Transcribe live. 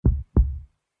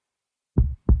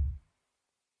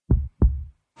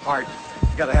Heart.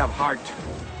 You gotta have heart.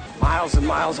 Miles and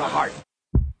miles of heart.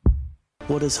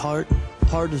 What is heart?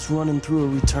 Heart is running through a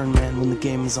return man when the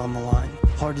game is on the line.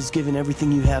 Heart is giving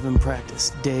everything you have in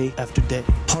practice, day after day.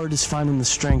 Heart is finding the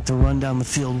strength to run down the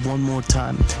field one more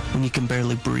time when you can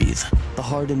barely breathe. The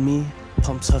heart in me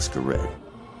pumps Husker Red.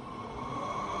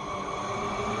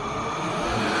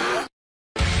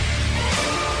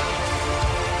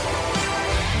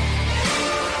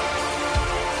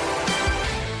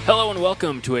 Hello and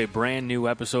welcome to a brand new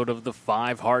episode of the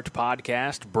Five Heart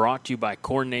Podcast, brought to you by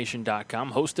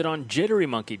CornNation.com, hosted on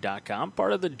JitteryMonkey.com,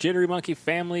 part of the Jittery Monkey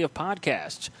family of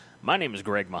podcasts. My name is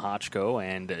Greg Mahochko,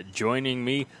 and joining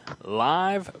me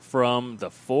live from the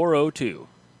 402.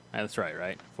 That's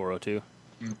right? 402?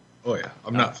 Oh, yeah.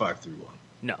 I'm not 531.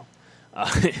 No.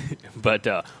 But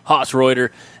Haas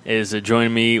Reuter is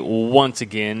joining me once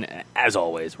again, as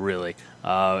always, really.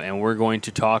 And we're going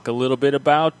to talk a little bit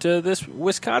about this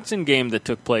Wisconsin game that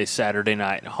took place Saturday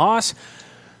night. Haas,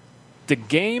 the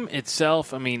game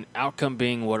itself, outcome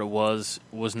being what it was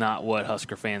not what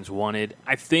Husker fans wanted.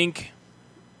 I think,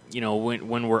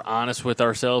 when we're honest with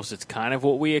ourselves, it's kind of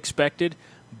what we expected.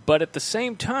 But at the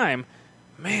same time,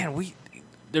 man,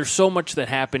 there's so much that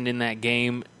happened in that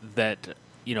game that,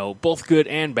 both good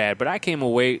and bad. But I came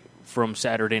away from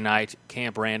Saturday night,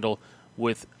 Camp Randall,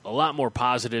 with a lot more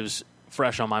positives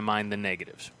fresh on my mind than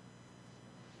negatives.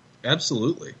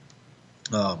 Absolutely.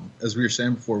 As we were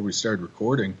saying before we started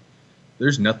recording,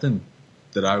 there's nothing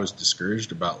that I was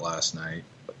discouraged about last night.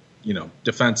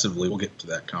 Defensively, we'll get to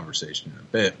that conversation in a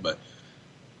bit, but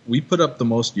we put up the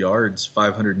most yards,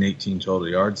 518 total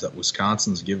yards, that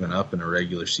Wisconsin's given up in a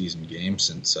regular season game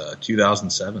since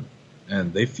 2007.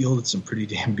 And they fielded some pretty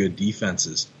damn good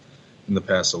defenses in the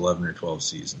past 11 or 12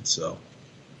 seasons. So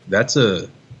that's a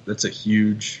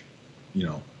huge,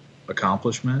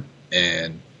 accomplishment.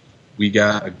 And we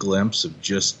got a glimpse of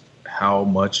just how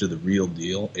much of the real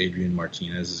deal Adrian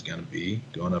Martinez is going to be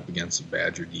going up against a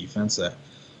Badger defense that,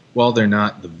 while they're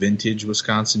not the vintage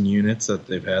Wisconsin units that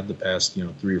they've had the past,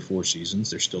 3 or 4 seasons,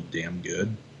 they're still damn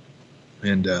good.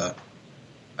 And I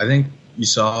think you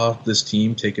saw this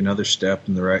team take another step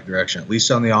in the right direction, at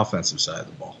least on the offensive side of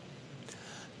the ball.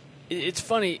 It's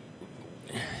funny,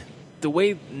 the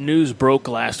way news broke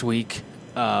last week,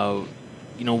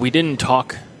 we didn't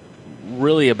talk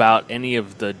really about any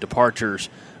of the departures.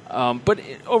 But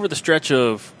over the stretch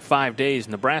of 5 days,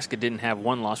 Nebraska didn't have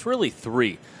one loss, really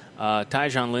 3.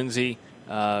 Tyjon Lindsey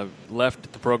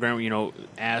left the program,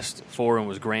 asked for and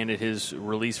was granted his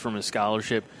release from his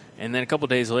scholarship. And then a couple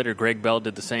days later, Greg Bell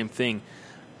did the same thing.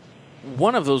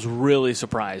 One of those really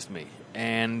surprised me,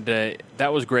 and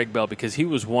that was Greg Bell, because he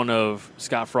was one of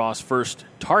Scott Frost's first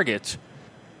targets,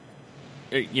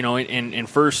 and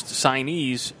first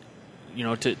signees,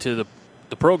 to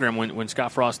the program when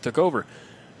Scott Frost took over.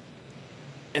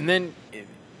 And then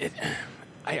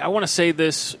I want to say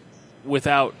this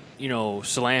without,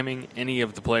 slamming any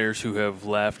of the players who have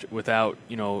left, without,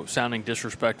 sounding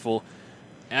disrespectful.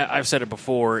 I've said it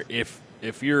before, if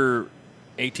you're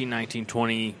 18, 19,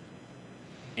 20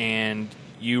 and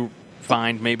you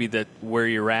find maybe that where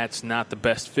you're at's not the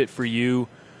best fit for you,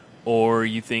 or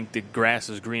you think the grass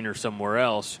is greener somewhere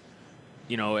else,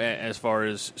 as far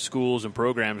as schools and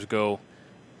programs go,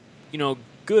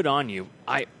 good on you.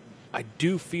 I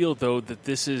do feel, though, that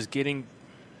this is getting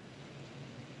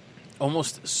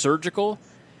almost surgical.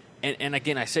 And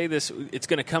again, I say this, it's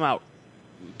going to come out,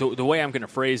 the way I'm going to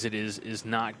phrase it is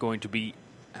not going to be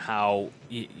how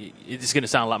it's going to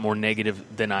sound a lot more negative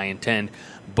than I intend,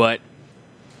 but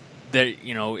that,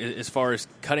 as far as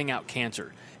cutting out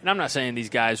cancer, and I'm not saying these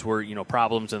guys were,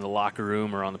 problems in the locker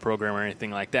room or on the program or anything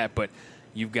like that, but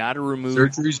you've got to remove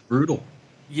surgery's brutal.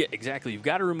 Yeah, exactly. You've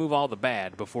got to remove all the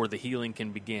bad before the healing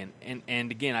can begin.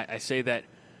 And again, I say that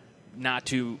not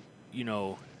to,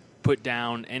 put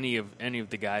down any of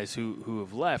the guys who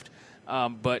have left,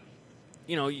 but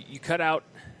you cut out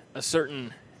a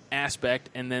certain aspect,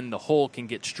 and then the whole can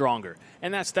get stronger.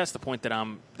 And that's the point that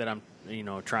I'm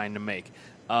trying to make.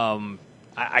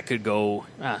 I could go.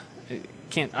 I'm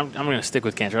going to stick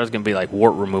with cancer. I was going to be like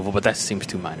wart removal, but that seems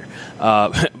too minor.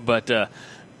 But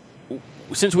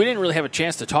since we didn't really have a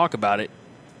chance to talk about it,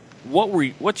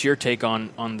 what's your take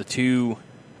on the two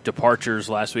departures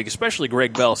last week, especially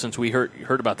Greg Bell, since we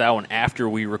heard about that one after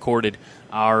we recorded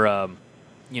our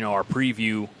our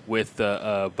preview with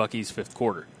Bucky's fifth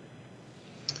quarter?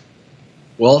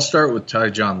 Well, I'll start with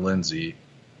Tyjon Lindsey.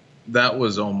 That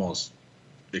was almost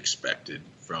expected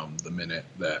from the minute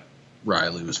that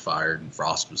Riley was fired and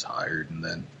Frost was hired. And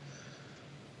then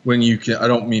when I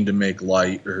don't mean to make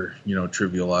light or,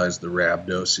 trivialize the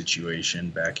Rabdo situation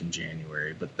back in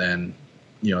January, but then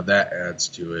that adds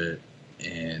to it.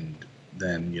 And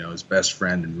then, his best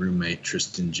friend and roommate,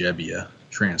 Tristan Gebbia,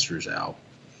 transfers out.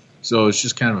 So it's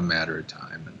just kind of a matter of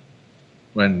time. And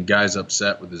when guy's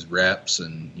upset with his reps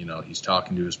and, he's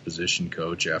talking to his position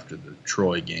coach after the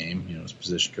Troy game, his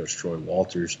position coach, Troy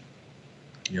Walters,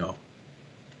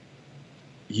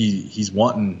 he's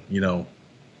wanting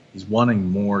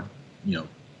more,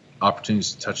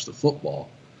 opportunities to touch the football,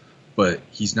 but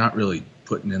he's not really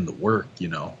putting in the work,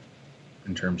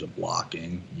 in terms of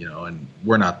blocking, and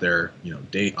we're not there,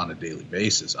 on a daily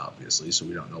basis, obviously, so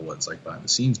we don't know what it's like behind the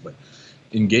scenes, but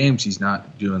in games, he's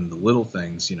not doing the little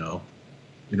things,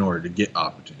 in order to get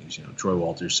opportunities. Troy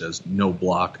Walters says, no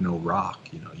block, no rock.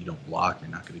 You don't block,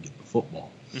 you're not going to get the football.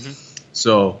 Mm-hmm.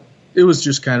 So it was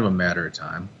just kind of a matter of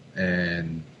time,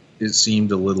 and it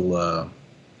seemed a little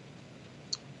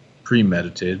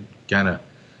premeditated, kind of,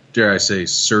 dare I say,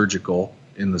 surgical,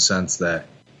 in the sense that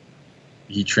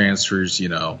he transfers,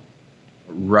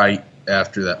 right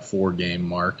after that 4-game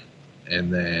mark,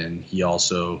 and then he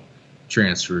also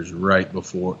transfers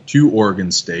to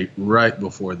Oregon State right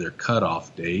before their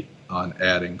cutoff date on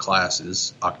adding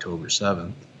classes, October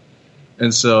 7th.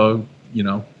 And so,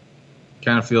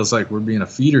 kind of feels like we're being a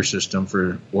feeder system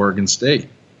for Oregon State.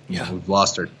 We've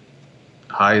lost our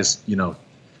highest,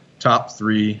 top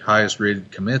 3 highest rated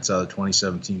commits out of the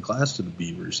 2017 class to the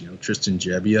Beavers. Tristan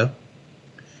Gebbia,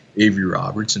 Avery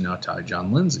Roberts, and now Ty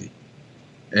John Lindsay.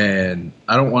 And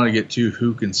I don't want to get too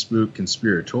hook and spook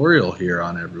conspiratorial here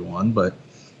on everyone, but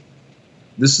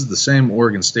this is the same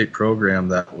Oregon State program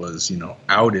that was,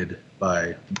 outed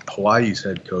by Hawaii's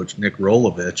head coach, Nick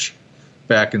Rolovich,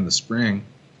 back in the spring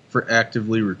for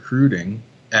actively recruiting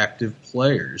active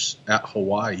players at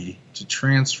Hawaii to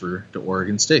transfer to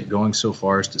Oregon State, going so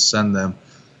far as to send them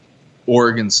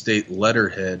Oregon State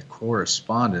letterhead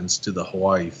correspondence to the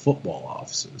Hawaii football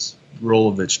offices.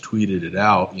 Rolovich tweeted it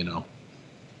out,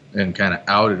 and kind of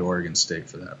outed Oregon State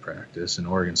for that practice. And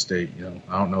Oregon State,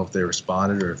 I don't know if they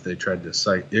responded or if they tried to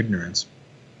cite ignorance,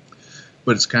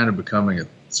 but it's kind of becoming a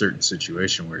certain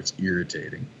situation where it's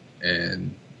irritating.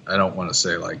 And I don't want to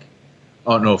say, I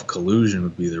don't know if collusion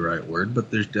would be the right word,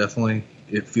 but there's definitely,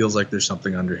 it feels like there's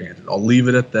something underhanded. I'll leave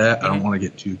it at that. I don't want to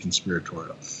get too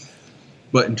conspiratorial.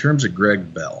 But in terms of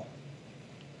Greg Bell,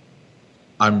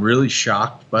 I'm really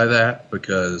shocked by that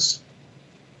because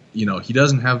he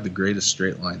doesn't have the greatest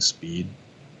straight line speed,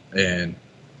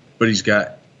 but he's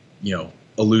got,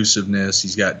 elusiveness.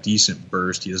 He's got decent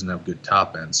burst. He doesn't have good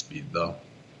top end speed though.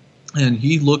 And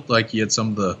he looked like he had some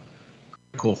of the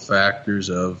critical factors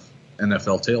of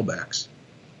NFL tailbacks.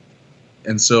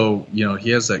 And so, he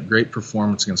has that great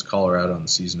performance against Colorado in the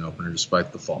season opener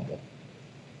despite the fumble.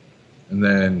 And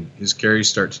then his carries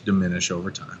start to diminish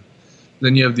over time.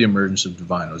 Then you have the emergence of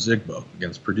Divine Ozigbo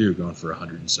against Purdue going for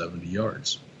 170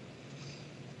 yards.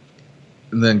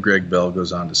 And then Greg Bell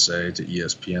goes on to say to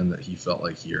ESPN that he felt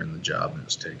like he earned the job and it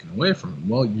was taken away from him.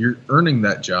 Well, you're earning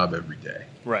that job every day.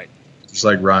 Right. Just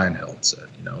like Ryan Held said,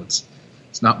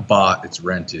 it's not bought, it's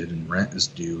rented, and rent is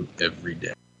due every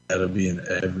day. Got to be an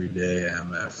everyday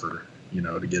MF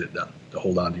to get it done, to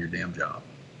hold on to your damn job.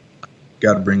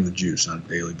 Got to bring the juice on a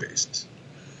daily basis.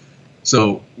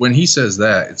 So when he says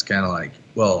that, it's kind of like,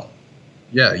 well,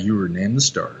 yeah, you were named the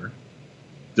starter.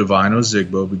 Divine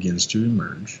Ozigbo begins to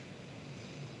emerge.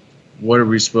 What are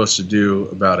we supposed to do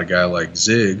about a guy like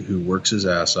Zig who works his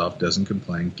ass off, doesn't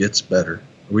complain, gets better?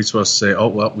 Are we supposed to say, oh,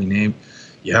 well,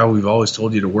 we've always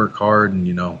told you to work hard and,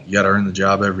 you got to earn the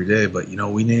job every day, but,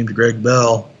 we named Greg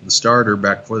Bell the starter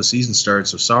back before the season started,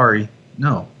 so sorry.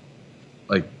 No.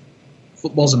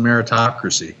 Football's a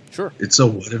meritocracy. Sure. It's a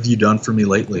what have you done for me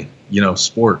lately?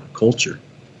 Sport, culture.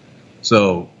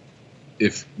 So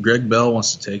if Greg Bell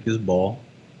wants to take his ball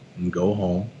and go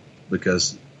home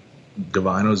because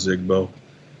Divine Ozigbo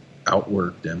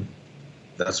outworked him,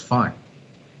 that's fine.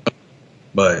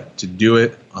 But to do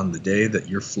it on the day that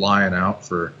you're flying out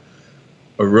for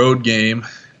a road game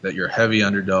that you're heavy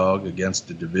underdog against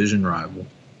a division rival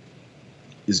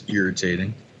is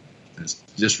irritating. It's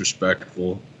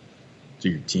disrespectful to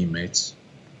your teammates.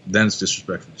 Then it's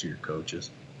disrespectful to your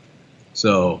coaches.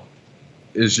 So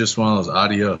it's just one of those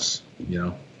adios,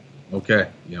 okay,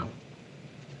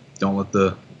 don't let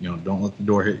the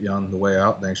door hit you on the way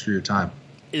out. Thanks for your time.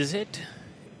 Is it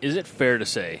fair to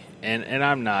say, and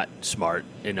I'm not smart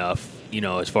enough,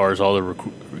 as far as all the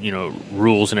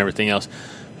rules and everything else,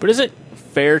 but is it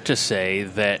fair to say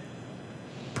that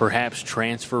perhaps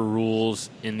transfer rules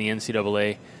in the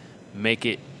NCAA make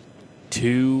it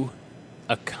too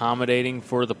accommodating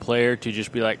for the player to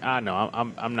just be like, no,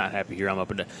 I'm not happy here, I'm up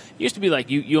and down? It used to be like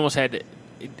you almost had to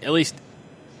at least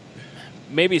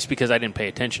maybe it's because I didn't pay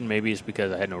attention. Maybe it's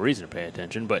because I had no reason to pay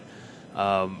attention. But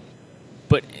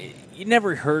you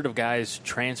never heard of guys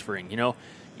transferring.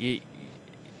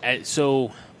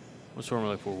 So what's the word I'm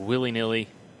looking for? Willy-nilly.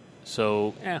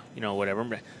 So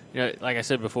whatever. Like I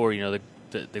said before,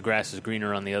 the grass is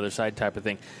greener on the other side type of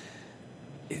thing.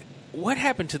 What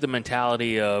happened to the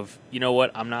mentality of, you know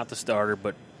what, I'm not the starter,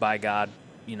 but by God,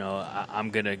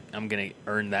 I'm gonna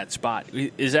earn that spot?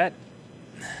 Is that?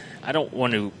 I don't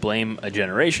want to blame a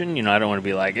generation. I don't want to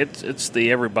be like it's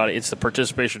the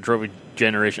participation trophy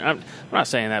generation. I'm not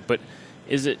saying that, but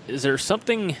is there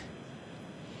something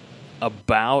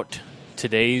about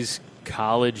today's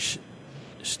college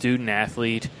student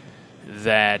athlete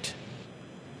that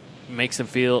makes them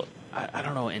feel, I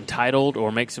don't know, entitled,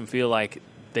 or makes them feel like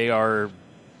they are,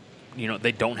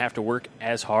 they don't have to work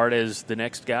as hard as the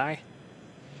next guy?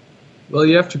 Well,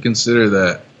 you have to consider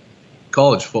that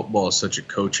college football is such a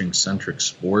coaching-centric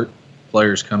sport.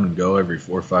 Players come and go every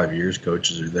 4 or 5 years.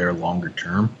 Coaches are there longer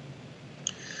term.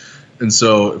 And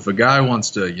so if a guy wants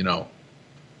to,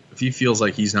 if he feels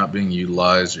like he's not being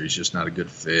utilized or he's just not a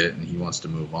good fit and he wants to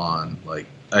move on,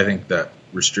 I think that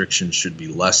restrictions should be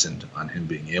lessened on him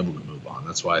being able to move on.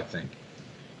 That's why I think,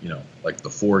 the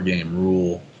 4-game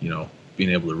rule,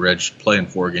 being able to play in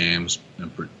 4 games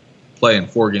and play in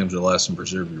 4 games or less and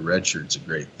preserve your red shirt is a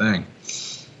great thing.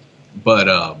 But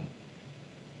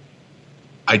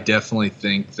I definitely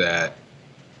think that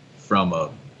from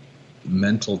a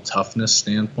mental toughness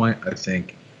standpoint, I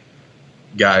think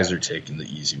guys are taking the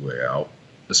easy way out,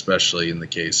 especially in the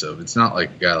case of, it's not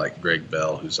like a guy like Greg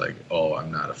Bell who's like, oh,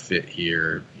 I'm not a fit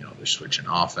here. They're switching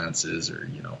offenses, or,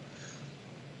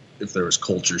 if there was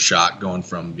culture shock going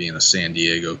from being a San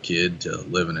Diego kid to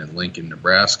living in Lincoln,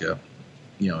 Nebraska,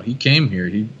 he came here.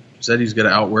 He said he's going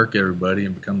to outwork everybody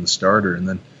and become the starter. And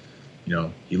then,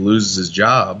 he loses his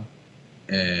job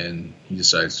and he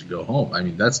decides to go home. I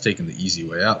mean, that's taking the easy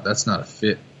way out. That's not a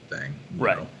fit thing,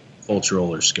 right?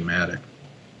 Cultural or schematic.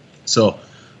 So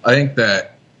I think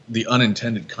that the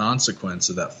unintended consequence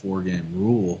of that 4-game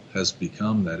rule has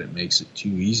become that it makes it too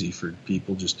easy for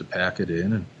people just to pack it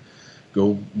in and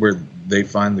go where they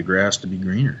find the grass to be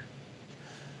greener.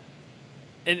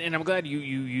 And I'm glad you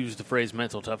used the phrase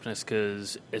mental toughness,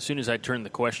 because as soon as I turned the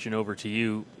question over to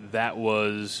you, that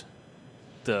was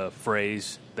the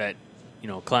phrase that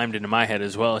climbed into my head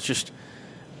as well. It's just,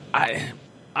 I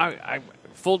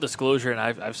full disclosure, and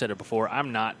I've said it before,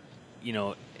 I'm not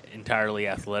entirely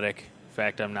athletic. In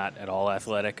fact, I'm not at all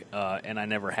athletic, and I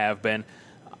never have been.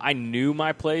 I knew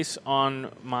my place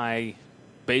on my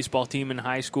baseball team in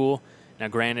high school. Now,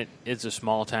 granted, it's a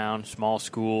small town, small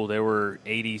school. There were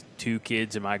 82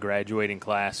 kids in my graduating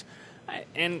class.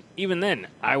 And even then,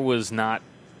 I was not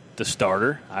the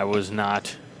starter. I was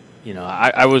not,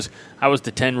 I was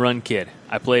the 10-run kid.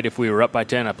 I played if we were up by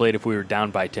 10. I played if we were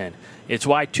down by 10. It's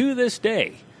why, to this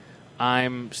day,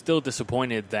 I'm still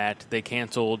disappointed that they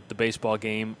canceled the baseball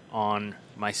game on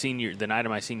the night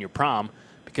of my senior prom,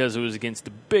 because it was against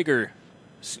the bigger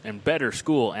and better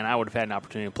school, and I would have had an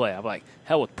opportunity to play. I'm like,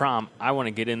 hell with prom. I want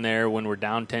to get in there when we're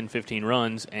down 10, 15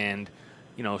 runs and,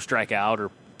 strike out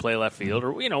or play left field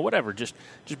or, whatever. Just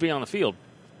be on the field.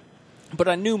 But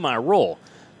I knew my role.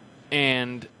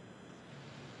 And,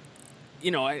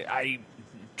 I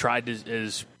tried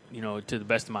as to the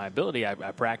best of my ability.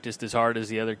 I practiced as hard as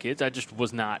the other kids. I just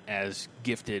was not as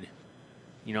gifted,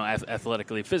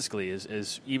 athletically, physically,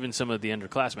 as even some of the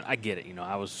underclassmen. I get it.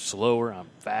 I was slower, I'm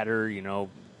fatter,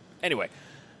 Anyway,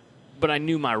 but I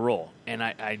knew my role, and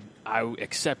I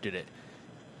accepted it.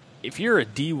 If you're a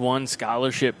D1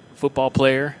 scholarship football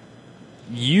player,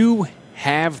 you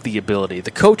have the ability.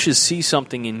 The coaches see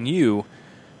something in you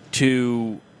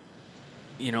to,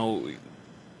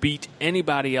 beat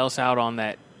anybody else out on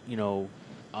that,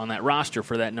 on that roster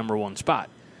for that number 1 spot.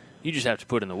 You just have to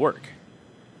put in the work.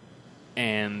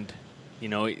 And,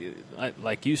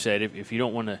 like you said, if you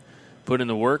don't want to put in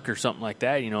the work or something like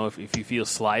that, if you feel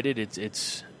slighted,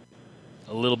 it's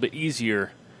a little bit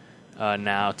easier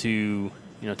now to,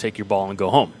 take your ball and go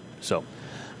home. So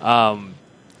I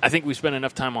think we spent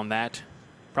enough time on that,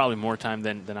 probably more time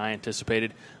than I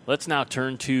anticipated. Let's now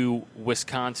turn to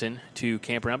Wisconsin, to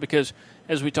Camp Renown, because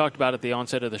as we talked about at the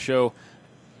onset of the show,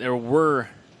 there were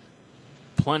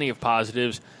plenty of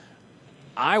positives.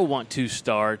 I want to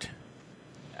start...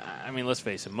 I mean, let's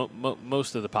face it,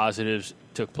 most of the positives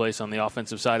took place on the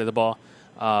offensive side of the ball.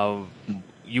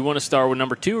 You want to start with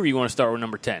number 2, or you want to start with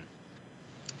number 10?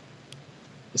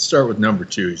 Let's start with number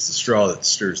 2. He's the straw that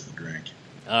stirs the drink.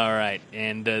 All right.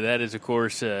 And that is, of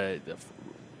course,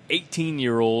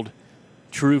 18-year-old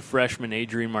true freshman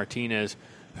Adrian Martinez,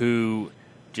 who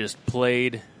just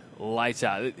played lights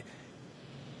out.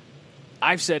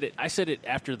 I said it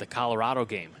after the Colorado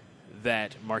game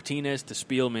that Martinez to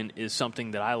Spielman is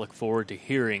something that I look forward to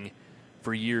hearing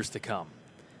for years to come.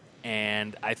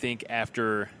 And I think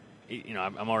after,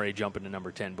 I'm already jumping to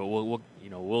number 10, but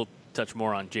we'll touch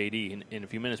more on JD in a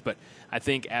few minutes. But I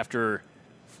think after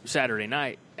Saturday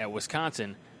night at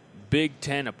Wisconsin, Big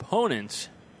Ten opponents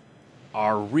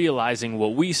are realizing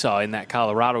what we saw in that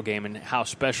Colorado game and how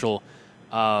special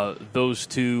those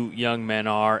two young men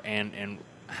are and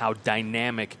how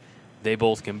dynamic they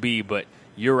both can be. But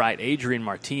you're right, Adrian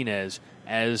Martinez,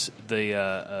 as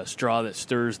the straw that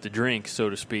stirs the drink, so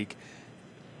to speak,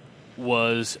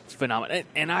 was phenomenal.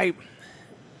 And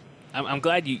I'm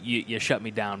glad you shut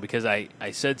me down, because I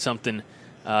said something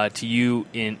to you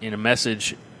in a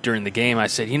message during the game. I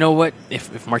said, you know what,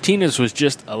 if Martinez was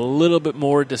just a little bit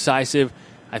more decisive,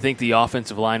 I think the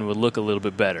offensive line would look a little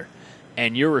bit better.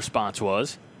 And your response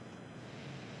was?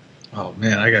 Oh,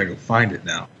 man, I got to go find it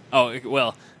now. Oh,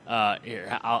 well,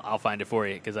 here, I'll find it for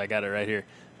you because I got it right here.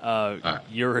 Right.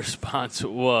 Your response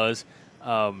was,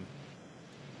 here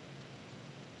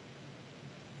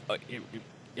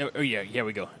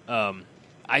we go.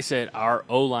 I said our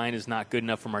O-line is not good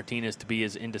enough for Martinez to be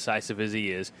as indecisive as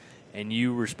he is, and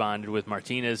you responded with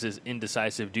Martinez is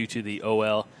indecisive due to the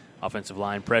OL, offensive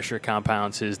line pressure,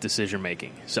 compounds his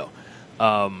decision-making. So,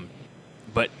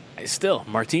 but still,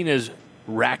 Martinez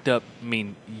racked up,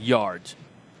 yards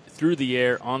through the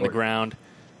air, on the ground.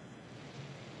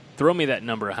 Throw me that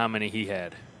number, how many he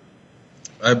had.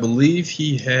 I believe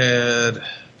he had, I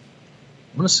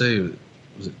want to say,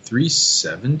 was it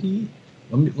 370?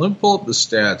 Let me pull up the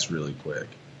stats really quick,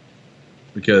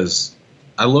 because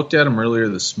I looked at him earlier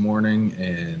this morning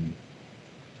and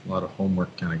a lot of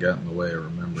homework kind of got in the way of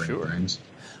remembering things.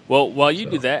 Well, while you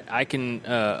do that, I can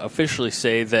officially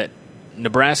say that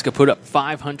Nebraska put up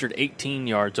 518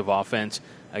 yards of offense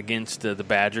against the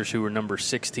Badgers, who were number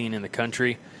 16 in the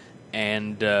country.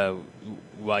 And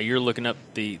while you're looking up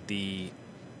the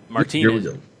Martinez, here we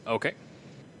go. Okay.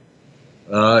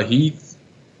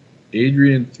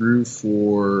 Adrian threw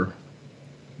for.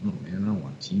 Oh man, I don't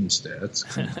want team stats.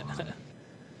 Come on.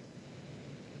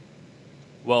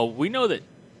 Well, we know that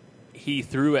he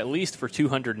threw at least for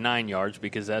 209 yards,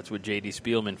 because that's what J.D.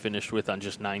 Spielman finished with on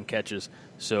just 9 catches.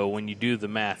 So when you do the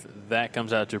math, that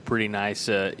comes out to a pretty nice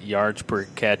yards per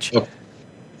catch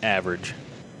average.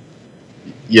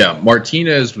 Yeah,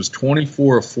 Martinez was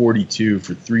 24 of 42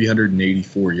 for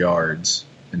 384 yards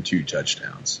and 2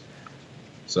 touchdowns.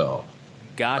 So,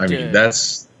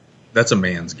 that's a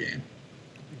man's game.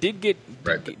 Did get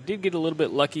a little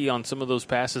bit lucky on some of those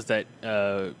passes that,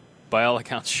 by all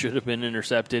accounts, should have been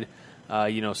intercepted.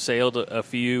 Sailed a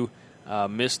few,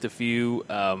 missed a few.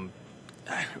 I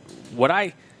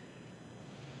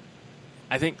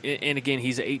think, and again,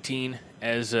 he's 18.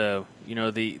 As the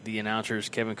announcers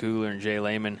Kevin Kugler and Jay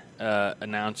Lehman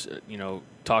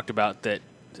talked about that.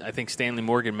 I think Stanley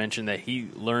Morgan mentioned that he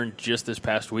learned just this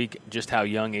past week just how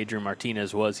young Adrian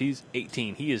Martinez was. He's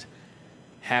 18. He is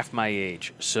half my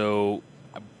age. So,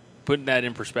 putting that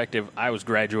in perspective, I was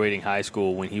graduating high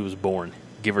school when he was born,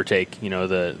 give or take.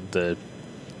 The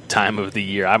time of the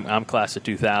year. I'm class of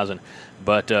 2000,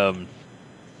 but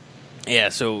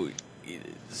So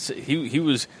he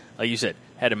was, like you said,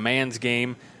 had a man's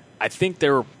game. I think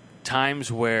there were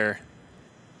times where,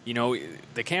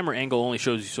 the camera angle only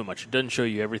shows you so much. It doesn't show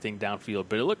you everything downfield.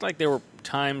 But it looked like there were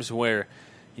times where,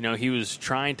 he was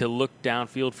trying to look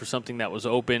downfield for something that was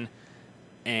open.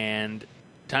 And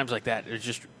times like that, I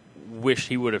just wish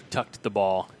he would have tucked the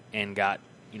ball and got,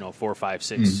 4, 5,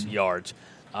 6 yards.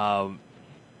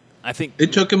 I think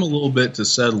it took him a little bit to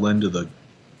settle into the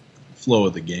flow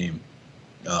of the game.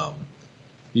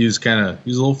 He was a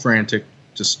little frantic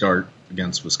to start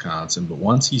against Wisconsin, but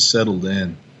once he settled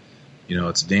in,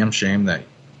 it's a damn shame that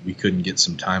we couldn't get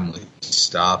some timely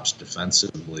stops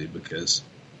defensively, because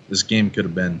this game could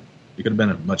have been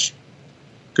a much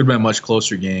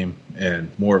closer game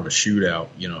and more of a shootout,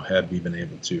 had we been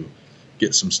able to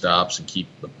get some stops and keep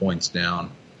the points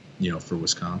down, for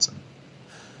Wisconsin.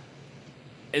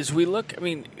 As we look,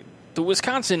 the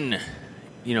Wisconsin,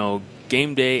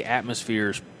 game day atmosphere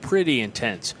is pretty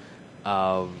intense.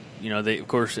 They, of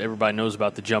course, everybody knows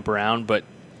about the jump around, but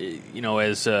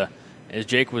as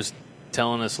Jake was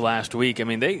telling us last week,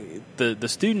 the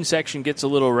student section gets a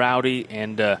little rowdy,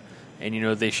 and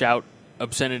they shout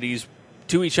obscenities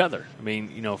to each other.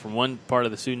 From one part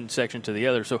of the student section to the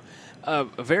other. So, a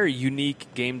very unique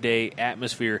game day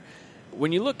atmosphere.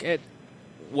 When you look at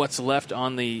what's left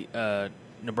on the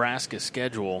Nebraska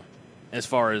schedule as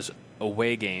far as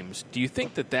away games, do you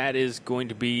think that is going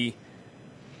to be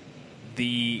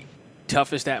the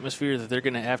toughest atmosphere that they're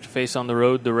going to have to face on the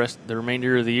road the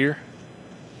remainder of the year?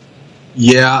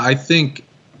 Yeah, I think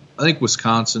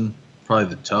Wisconsin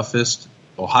probably the toughest.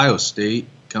 Ohio State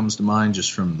comes to mind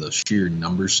just from the sheer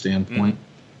numbers standpoint.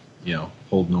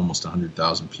 Holding almost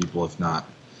 100,000 people, if not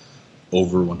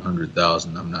over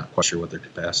 100,000. I'm not quite sure what their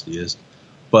capacity is.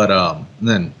 But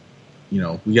then,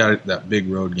 we got that big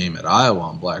road game at Iowa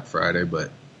on Black Friday.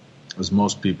 But as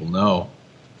most people know,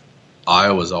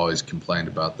 Iowa's always complained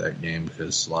about that game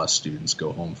because a lot of students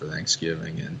go home for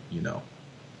Thanksgiving and,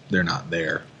 they're not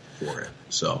there for it.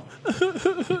 So,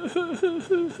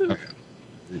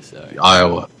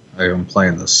 Iowa, I am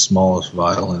playing the smallest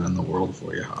violin in the world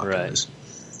for you, Hawkeyes. Right.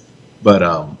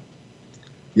 But,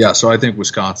 so I think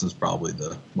Wisconsin's probably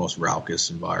the most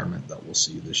raucous environment that we'll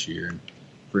see this year. And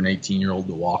for an 18-year-old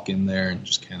to walk in there and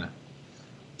just kind of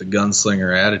the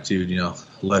gunslinger attitude,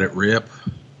 let it rip,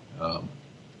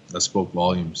 that spoke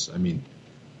volumes. I mean,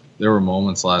 there were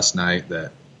moments last night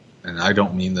that, and I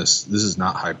don't mean this is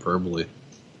not hyperbole.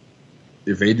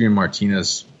 If Adrian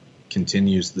Martinez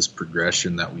continues this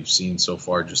progression that we've seen so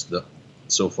far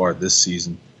this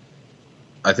season,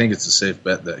 I think it's a safe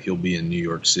bet that he'll be in New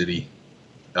York City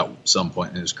at some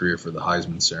point in his career for the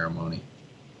Heisman ceremony.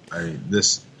 I mean,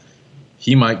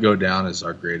 he might go down as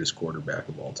our greatest quarterback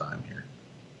of all time here,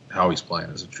 how he's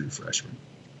playing as a true freshman.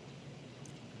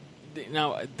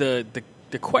 Now, the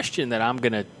question that I'm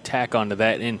going to tack onto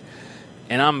that, and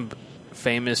I'm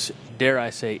famous, dare I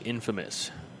say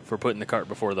infamous, for putting the cart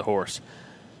before the horse.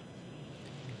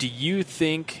 Do you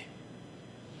think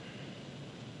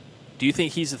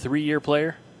he's a 3-year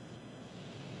player?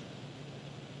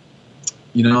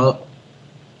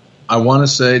 I want to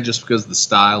say just because the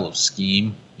style of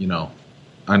scheme,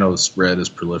 I know the spread has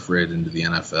proliferated into the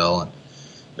NFL, and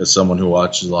as someone who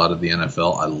watches a lot of the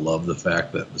NFL, I love the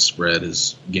fact that the spread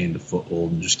has gained a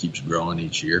foothold and just keeps growing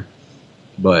each year.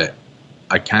 But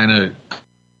I kind of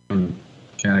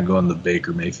going the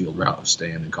Baker Mayfield route of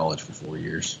staying in college for 4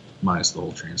 years, minus the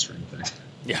whole transferring thing.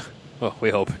 Yeah. Well,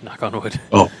 we hope. Knock on wood.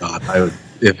 Oh God, I would.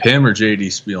 If him or J.D.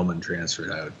 Spielman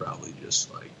transferred, I would probably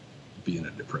just be in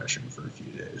a depression for a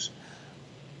few days.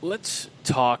 Let's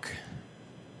talk.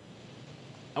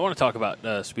 I want to talk about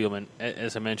Spielman.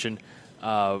 As I mentioned,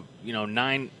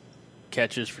 9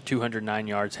 catches for 209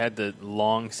 yards. Had the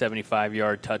long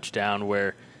 75-yard touchdown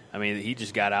where, he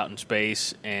just got out in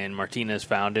space and Martinez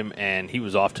found him and he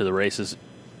was off to the races.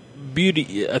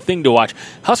 A thing to watch.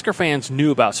 Husker fans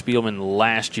knew about Spielman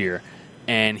last year,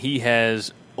 and he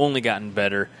has only gotten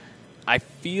better. I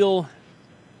feel,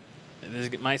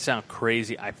 this might sound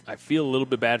crazy, I feel a little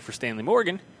bit bad for Stanley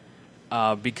Morgan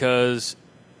because,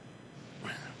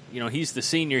 he's the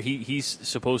senior. He's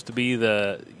supposed to be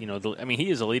he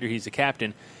is a leader. He's a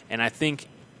captain, and I think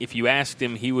if you asked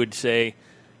him, he would say,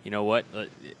 you know what,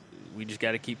 we just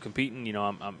got to keep competing.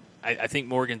 I think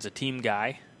Morgan's a team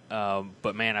guy.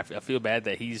 But, man, I feel bad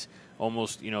that he's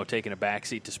almost, taking a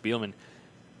backseat to Spielman.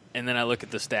 And then I look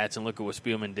at the stats and look at what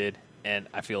Spielman did, and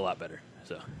I feel a lot better.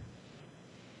 So,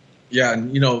 yeah,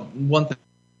 and, one thing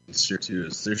here, too,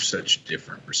 is they're such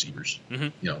different receivers.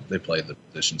 Mm-hmm. They play the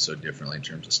position so differently in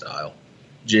terms of style.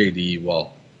 J.D.,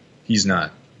 while he's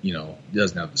not,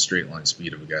 doesn't have the straight line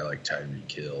speed of a guy like Tyreek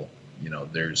Hill,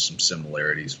 there's some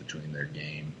similarities between their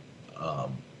game.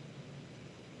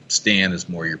 Stan is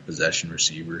more your possession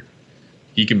receiver.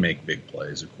 He can make big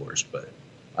plays, of course, but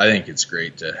I think it's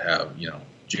great to have,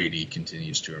 J.D.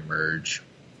 continues to emerge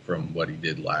from what he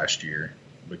did last year,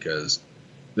 because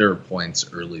there were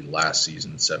points early last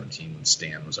season, 17, when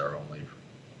Stan was our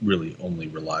only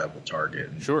reliable target.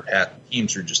 And sure.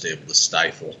 Teams are just able to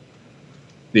stifle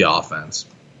the offense.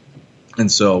 And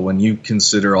so when you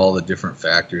consider all the different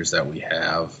factors that we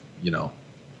have, you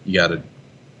got a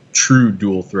true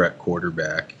dual threat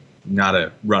quarterback, not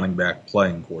a running back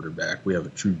playing quarterback. We have a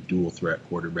true dual threat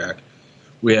quarterback.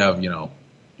 We have,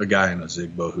 a guy in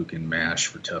Ozigbo who can mash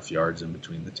for tough yards in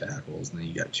between the tackles. And then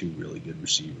you got 2 really good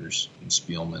receivers in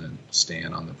Spielman and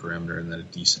Stan on the perimeter, and then a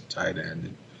decent tight end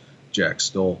in Jack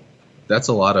Stoll. That's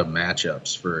a lot of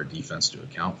matchups for a defense to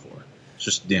account for. It's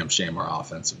just a damn shame our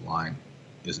offensive line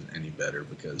isn't any better,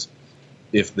 because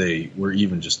if they were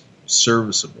even just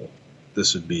serviceable,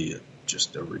 this would be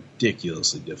just a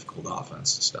ridiculously difficult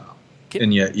offense to stop.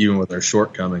 And yet, even with our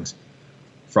shortcomings,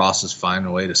 Frost is finding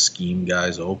a way to scheme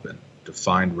guys open, to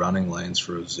find running lanes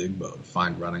for Ozigbo, to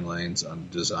find running lanes on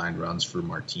designed runs for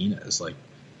Martinez.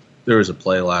 There was a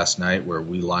play last night where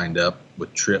we lined up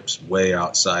with trips way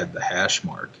outside the hash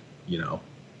mark,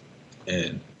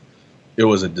 and it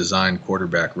was a designed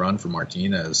quarterback run for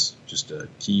Martinez, just a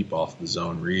keep off the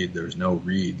zone read. There was no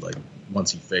read.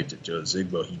 Once he faked it to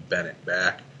Ozigbo, he bent it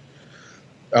back.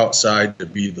 outside to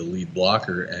be the lead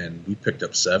blocker, and we picked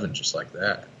up 7 just like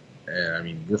that. And I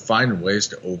mean, we're finding ways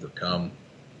to overcome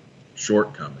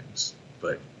shortcomings,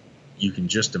 but you can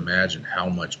just imagine how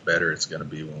much better it's going to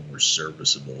be when we're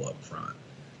serviceable up front.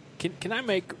 Can I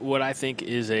make what I think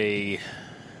is a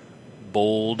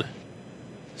bold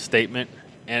statement?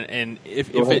 And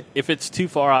if it's too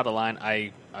far out of line,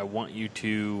 I want you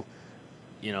to,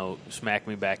 smack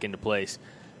me back into place.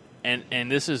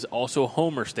 And this is also a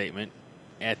homer statement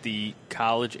at the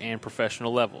college and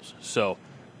professional levels. So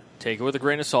take it with a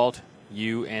grain of salt,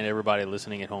 you and everybody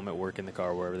listening at home, at work, in the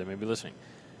car, wherever they may be listening.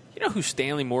 You know who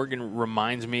Stanley Morgan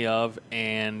reminds me of,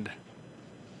 and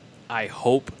I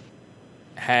hope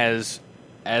has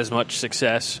as much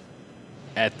success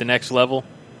at the next level?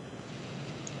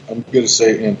 I'm going to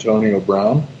say Antonio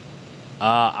Brown.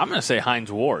 I'm going to say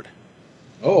Hines Ward.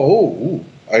 Oh,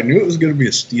 I knew it was going to be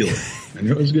a stealer.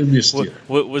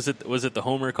 Was it the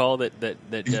homer call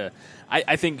that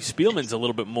I think Spielman's a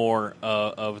little bit more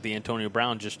of the Antonio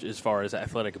Brown just as far as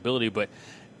athletic ability, but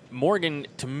Morgan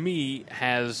to me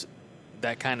has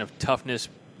that kind of toughness,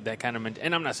 that kind of,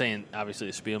 and I'm not saying obviously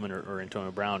Spielman or Antonio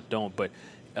Brown don't, but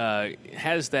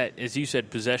has that, as you said,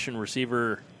 possession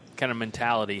receiver kind of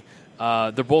mentality.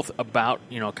 They're both about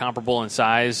comparable in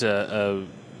size.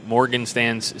 Morgan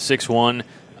stands 6'1",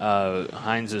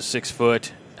 Hines is 6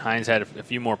 foot. Hines had a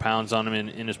few more pounds on him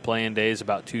in his playing days,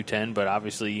 about 210, but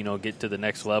obviously, get to the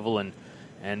next level, and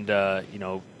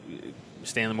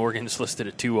Stanley Morgan's listed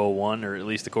at 201, or at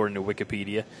least according to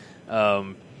Wikipedia.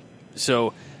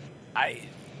 So,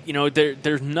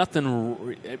 there's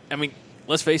nothing. I mean,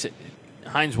 let's face it,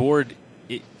 Hines Ward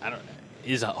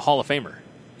is a Hall of Famer,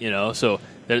 So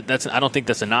I don't think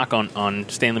that's a knock on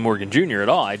Stanley Morgan Jr. at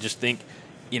all. I just think,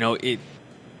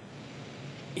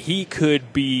 he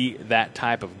could be that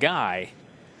type of guy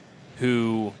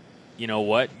who,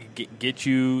 get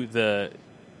you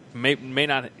may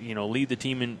not, lead the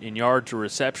team in yards or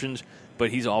receptions, but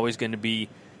he's always going to be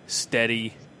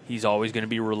steady. He's always going to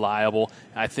be reliable.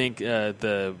 I think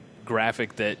the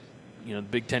graphic that, the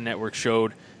Big Ten Network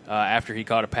showed after he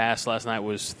caught a pass last night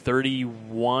was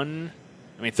 30-plus,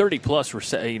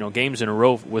 games in a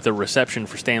row with a reception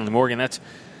for Stanley Morgan. It's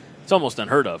almost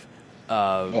unheard of.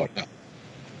 No.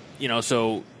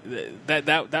 So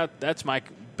that's my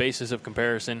basis of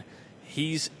comparison.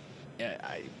 He's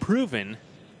proven,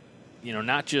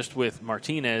 not just with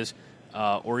Martinez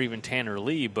or even Tanner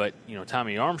Lee, but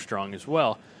Tommy Armstrong as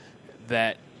well,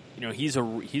 that he's a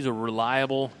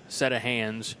reliable set of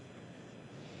hands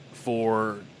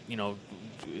for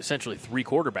essentially 3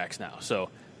 quarterbacks now. So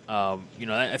I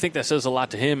think that says a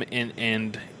lot to him,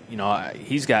 and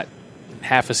he's got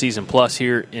half a season plus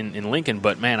here in Lincoln.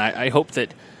 But man, I hope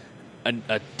that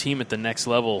a team at the next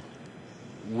level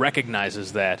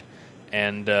recognizes that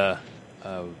and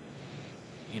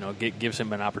gives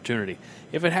him an opportunity.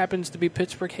 If it happens to be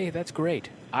Pittsburgh, hey, that's great.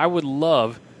 I would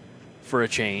love for a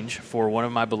change for one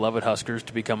of my beloved Huskers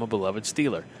to become a beloved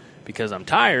Steeler, because I'm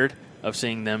tired of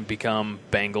seeing them become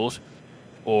Bengals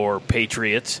or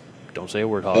Patriots. Don't say a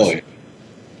word, Hoss.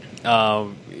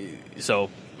 So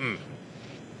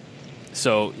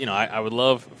I would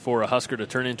love for a Husker to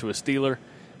turn into a Steeler.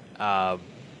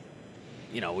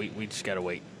 We just got to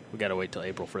wait. We got to wait till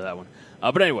April for that one.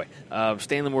 But anyway,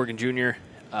 Stanley Morgan Jr.,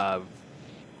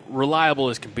 reliable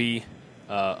as can be,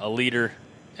 a leader.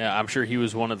 I'm sure he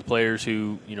was one of the players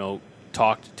who,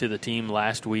 talked to the team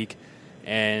last week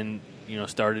and,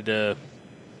 started to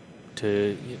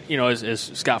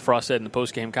as Scott Frost said in the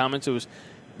post-game comments, it was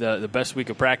the best week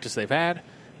of practice they've had.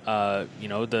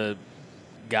 The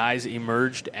guys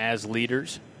emerged as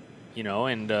leaders,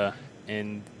 and the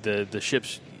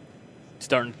ship's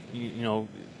starting.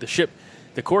 The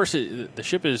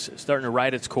ship is starting to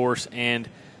ride its course, and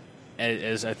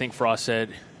as I think Frost said,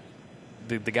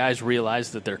 the guys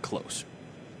realize that they're close.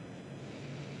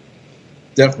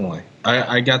 Definitely,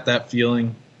 I got that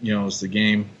feeling. As the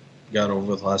game got over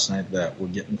with last night, that we're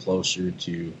getting closer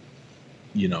to,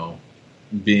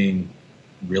 being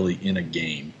really in a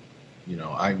game.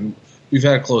 We've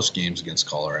had close games against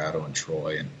Colorado and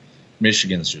Troy, and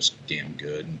Michigan's just damn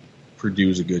good. And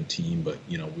Purdue's a good team, but,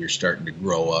 we're starting to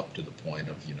grow up to the point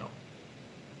of,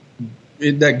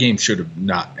 that game should have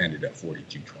not ended at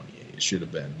 42-28. It should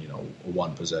have been, a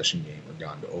one-possession game or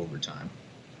gone to overtime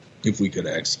if we could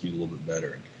have executed a little bit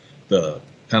better. And the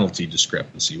penalty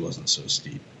discrepancy wasn't so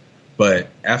steep. But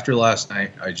after last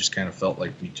night, I just kind of felt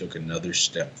like we took another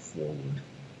step forward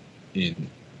in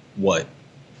what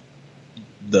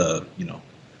the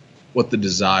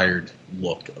desired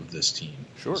look of this team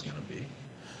is going to be.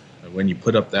 When you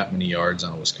put up that many yards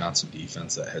on a Wisconsin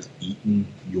defense that has eaten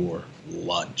your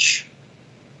lunch,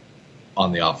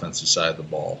 on the offensive side of the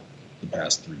ball the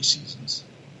past 3 seasons.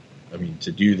 I mean,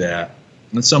 to do that,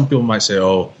 and some people might say,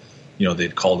 oh,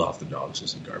 they'd called off the dogs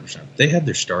as a garbage time. They had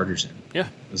their starters in. Yeah.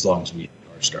 As long as we had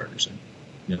our starters in.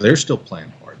 They're still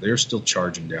playing hard. They're still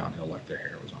charging downhill like their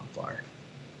hair was on fire.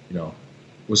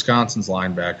 Wisconsin's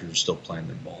linebackers are still playing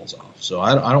their balls off. So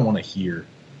I don't want to hear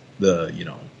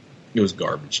it was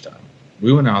garbage time.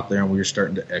 We went out there and we were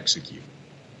starting to execute.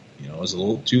 It was a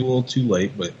little too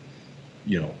late, but,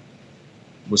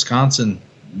 Wisconsin,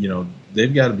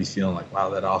 they've got to be feeling like, wow,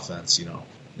 that offense,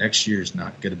 next year is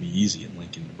not going to be easy in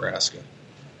Lincoln, Nebraska.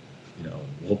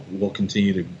 We'll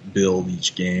continue to build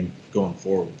each game going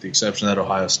forward, with the exception of that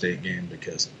Ohio State game,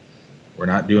 because we're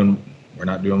not doing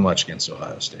much against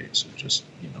Ohio State. So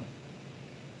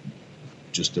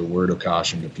just a word of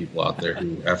caution to people out there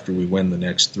who, after we win the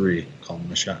next 3, call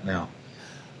them a shot now,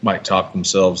 might talk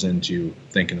themselves into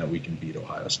thinking that we can beat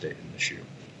Ohio State in the shoe.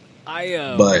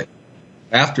 But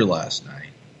after last night,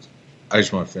 I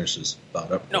just want to finish this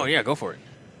thought up. No, yeah, go for it.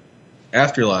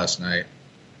 After last night,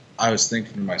 I was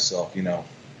thinking to myself,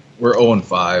 we're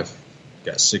 0-5,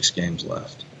 got 6 games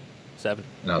left. 7.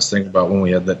 And I was thinking about when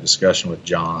we had that discussion with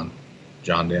John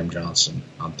Dam Johnson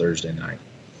on Thursday night.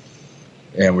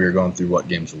 And we were going through what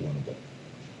games were winnable.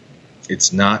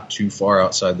 It's not too far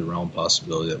outside the realm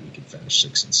possibility that we could finish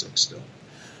 6-6 still.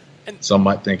 And some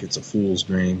might think it's a fool's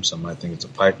dream. Some might think it's a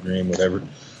pipe dream,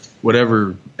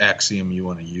 whatever axiom you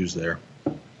want to use there.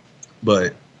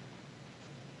 But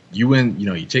you win,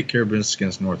 you take care of business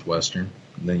against Northwestern,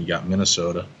 and then you got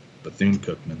Minnesota,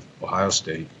 Bethune-Cookman, Ohio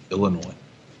State, Illinois,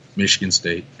 Michigan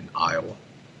State, and Iowa.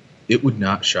 It would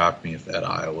not shock me if that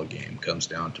Iowa game comes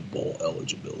down to bowl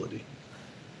eligibility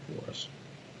for us.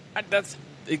 That's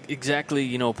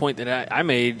exactly, a point that I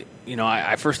made.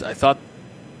 I thought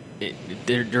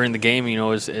during the game,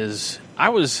 as I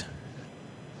was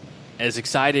as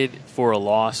excited for a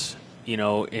loss,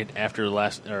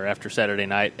 after Saturday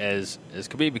night as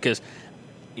could be, because,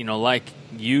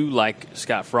 like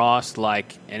Scott Frost,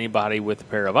 like anybody with a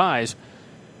pair of eyes,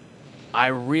 I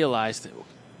realized that,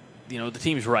 the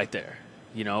team's right there,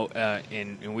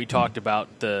 and we talked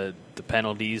about the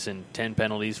penalties and 10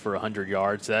 penalties for 100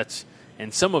 yards.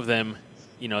 And some of them,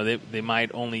 they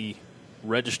might only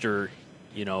register,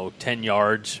 10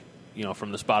 yards,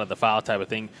 from the spot of the foul type of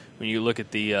thing. When you look at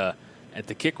the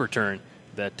kick return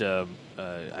that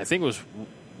I think it was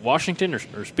Washington or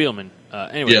Spielman.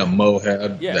 Anyway, yeah, Mo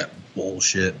had that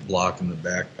bullshit block in the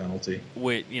back penalty.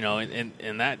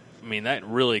 And that, that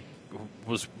really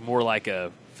was more like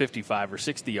a 55 or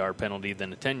 60 yard penalty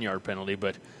than a 10-yard penalty.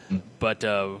 But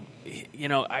the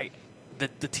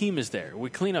team is there. We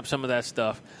clean up some of that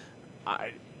stuff.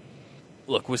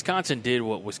 Look, Wisconsin did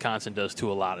what Wisconsin does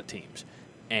to a lot of teams,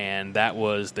 and that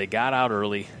was they got out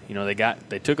early.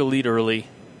 They took a lead early,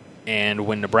 and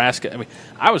when Nebraska,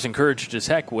 I was encouraged as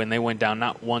heck when they went down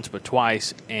not once but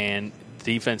twice, and the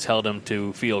defense held them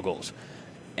to field goals.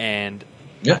 And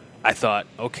I thought,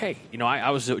 okay,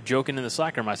 I was joking in the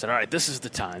Slack room. I said, all right, this is the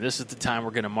time. This is the time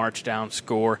we're going to march down,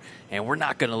 score, and we're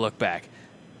not going to look back.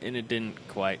 And it didn't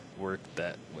quite work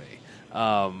that way.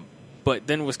 But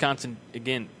then Wisconsin,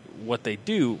 again, what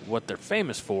they're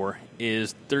famous for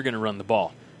is they're going to run the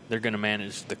ball. They're going to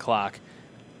manage the clock.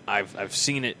 I've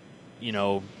seen it,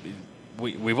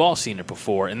 we've all seen it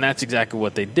before, and that's exactly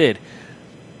what they did.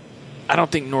 I don't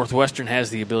think Northwestern has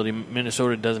the ability.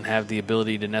 Minnesota doesn't have the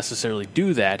ability to necessarily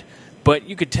do that. But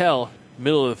you could tell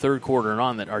middle of the third quarter and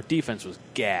on that our defense was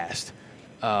gassed.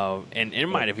 And it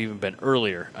might have even been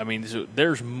earlier.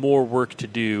 There's more work to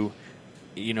do,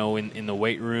 in the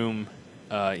weight room,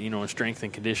 in strength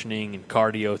and conditioning and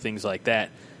cardio, things like that,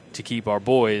 to keep our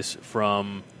boys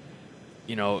from,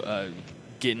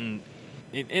 getting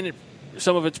 – and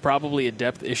some of it's probably a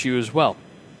depth issue as well.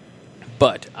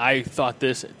 But I thought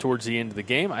this towards the end of the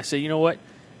game. I say, you know what?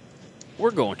 We're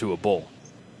going to a bowl.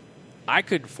 I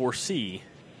could foresee,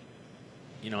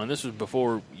 and this was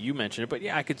before you mentioned it, but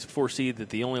I could foresee that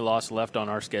the only loss left on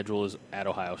our schedule is at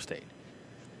Ohio State.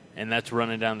 And that's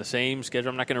running down the same schedule.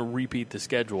 I'm not going to repeat the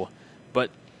schedule, but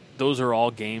those are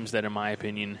all games that, in my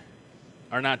opinion,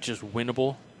 are not just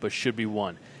winnable, but should be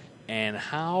won. And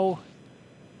how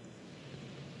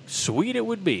sweet it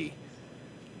would be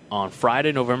on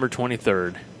Friday, November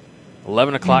 23rd,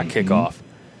 11 o'clock kickoff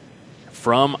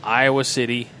from Iowa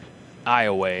City,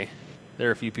 Iowa. There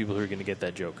are a few people who are going to get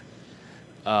that joke.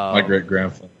 My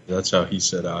great-grandfather, that's how he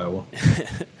said Iowa.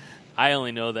 I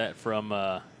only know that from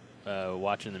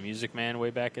watching The Music Man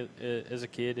way back as a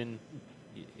kid. And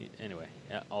anyway,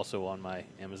 also on my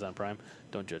Amazon Prime.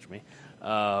 Don't judge me.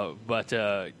 But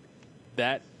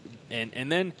that,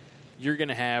 and then you're going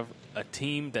to have a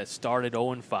team that started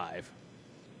 0-5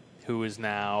 who is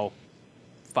now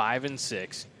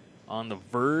 5-6, on the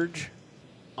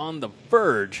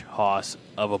verge, Hoss,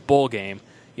 of a bowl game.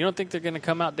 You don't think they're going to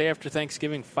come out day after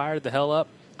Thanksgiving fired the hell up?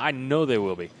 I know they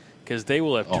will be, because they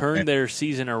will have turned their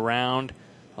season around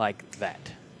like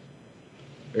that.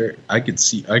 I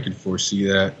could foresee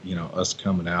that, us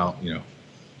coming out,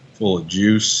 full of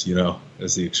juice,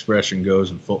 as the expression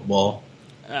goes in football.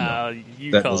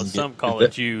 Some call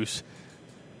it juice.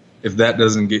 If that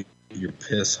doesn't get your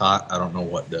piss hot, I don't know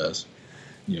what does.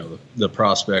 The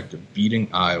prospect of beating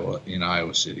Iowa in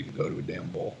Iowa City to go to a damn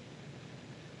bowl.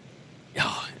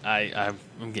 Oh, I'm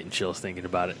getting chills thinking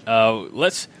about it. I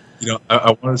want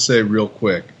to say real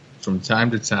quick, from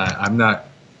time to time, I'm not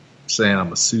saying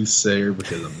I'm a soothsayer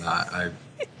because I'm not.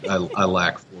 I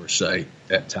lack foresight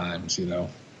at times,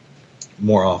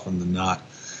 more often than not.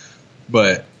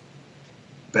 But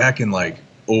back in like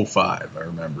 2005, I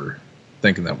remember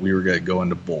thinking that we were going to go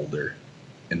into Boulder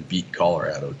and beat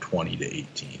Colorado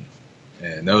 20-18.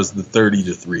 And that was the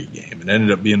 30-3 game. It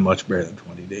ended up being much better than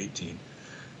 20-18.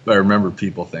 But I remember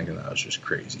people thinking that I was just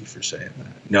crazy for saying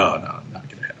that. No, not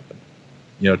going to happen.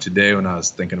 Today when I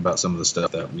was thinking about some of the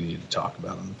stuff that we need to talk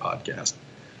about on the podcast,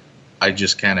 I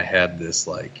just kind of had this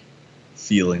like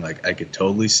feeling like I could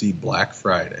totally see Black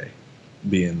Friday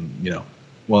being,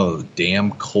 one of the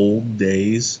damn cold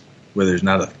days where there's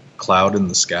not a cloud in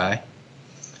the sky.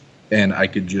 And I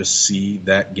could just see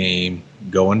that game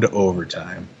going to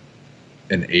overtime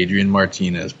and Adrian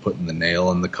Martinez putting the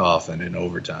nail in the coffin in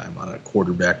overtime on a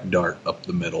quarterback dart up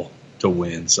the middle to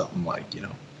win something like,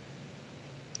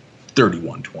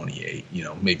 31-28,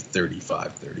 maybe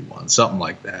 35-31, something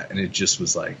like that. And it just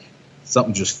was like,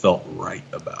 something just felt right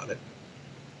about it.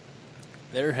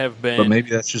 But maybe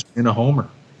that's just being a homer.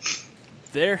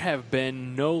 There have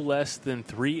been no less than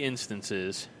 3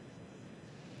 instances,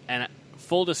 and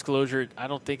full disclosure, I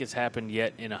don't think it's happened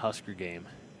yet in a Husker game,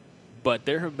 but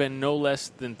there have been no less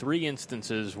than 3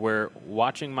 instances where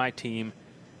watching my team,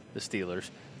 the Steelers,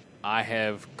 I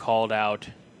have called out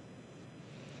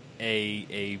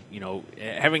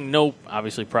having no,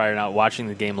 obviously prior not watching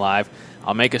the game live,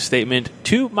 I'll make a statement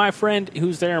to my friend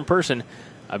who's there in person.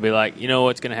 I'll be like,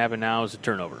 what's going to happen now is a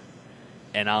turnover.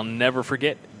 And I'll never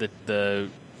forget the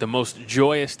most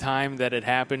joyous time that it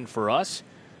happened for us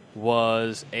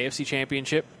was AFC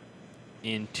Championship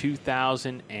in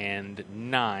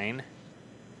 2009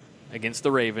 against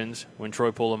the Ravens when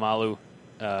Troy Polamalu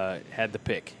had the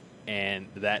pick. And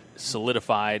that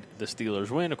solidified the Steelers'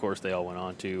 win. Of course, they all went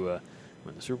on to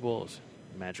win the Super Bowl. It was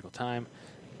a magical time.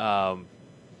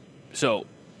 So,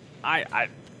 I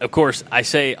of course, I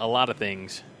say a lot of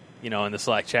things, in the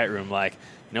Slack chat room, like,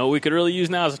 what we could really use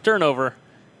now is a turnover,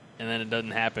 and then it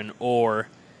doesn't happen, or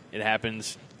it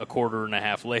happens a quarter and a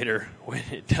half later when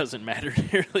it doesn't matter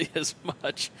nearly as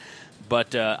much.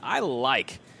 But I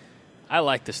like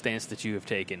the stance that you have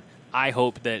taken. I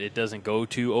hope that it doesn't go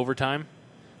to overtime.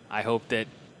 I hope that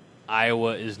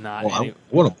Iowa is not. Well, I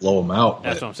want to blow them out.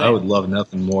 That's what I'm saying. I would love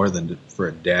nothing more than for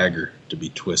a dagger to be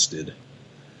twisted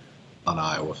on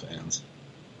Iowa fans.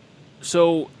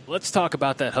 So let's talk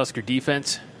about that Husker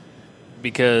defense,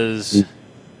 because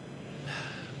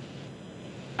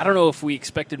I don't know if we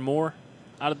expected more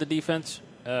out of the defense,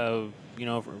 from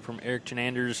Eric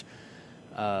Chenander's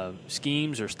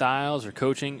schemes or styles or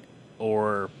coaching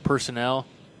or personnel.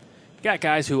 You got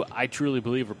guys who I truly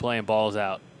believe are playing balls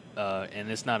out, and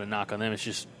it's not a knock on them. It's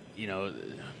just,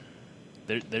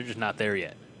 they're just not there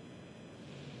yet.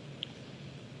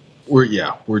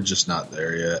 We're just not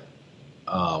there yet.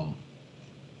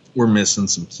 We're missing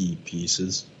some key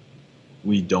pieces.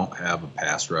 We don't have a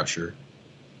pass rusher.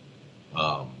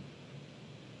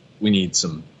 We need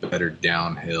some better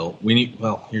downhill.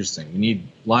 Here's the thing. We need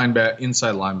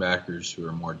inside linebackers who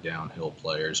are more downhill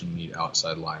players, and we need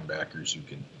outside linebackers who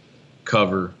can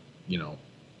cover,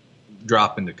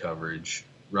 drop into coverage,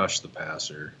 rush the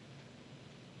passer,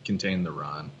 contain the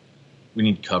run. We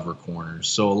need cover corners.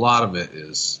 So a lot of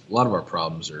our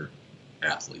problems are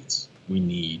athletes. We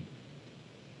need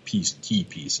key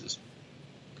pieces.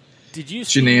 Did you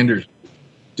see Chenander's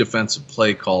defensive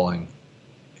play calling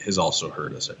has also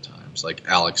hurt us at times, like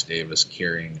Alex Davis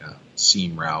carrying a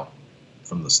seam route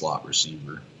from the slot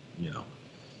receiver,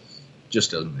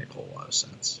 just doesn't make a whole lot of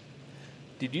sense.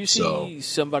 Did you see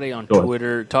somebody on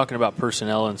Twitter talking about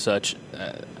personnel and such?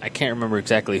 I can't remember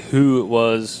exactly who it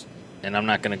was, and I'm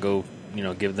not going to go,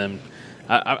 give them.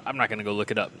 I'm not going to go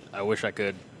look it up. I wish I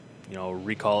could,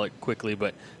 recall it quickly.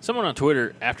 But someone on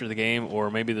Twitter after the game,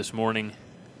 or maybe this morning,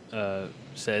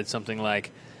 said something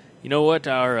like, "You know what?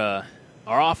 Our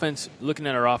offense. Looking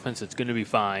at our offense, it's going to be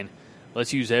fine.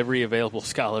 Let's use every available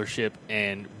scholarship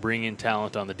and bring in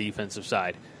talent on the defensive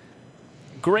side."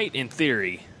 great in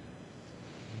theory,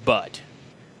 but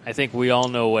I think we all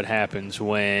know what happens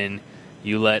when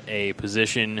you let a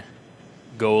position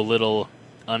go a little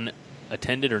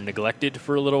unattended or neglected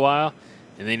for a little while,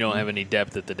 and they don't have any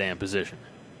depth at the damn position.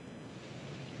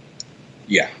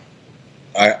 Yeah.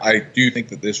 I do think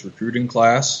that this recruiting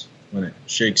class, when it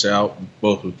shakes out,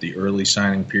 both with the early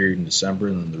signing period in December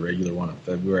and then the regular one in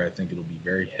February, I think it'll be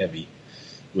very heavy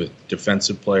with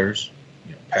defensive players,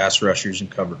 pass rushers and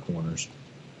cover corners,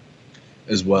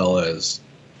 as well as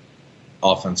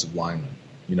offensive linemen.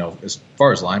 As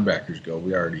far as linebackers go,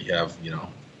 we already have,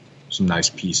 some nice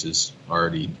pieces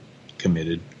already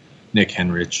committed. Nick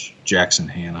Henrich, Jackson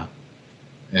Hanna,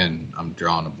 and I'm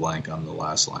drawing a blank on the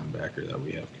last linebacker that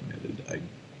we have committed.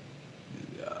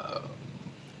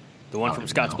 The one from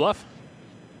Scottsbluff?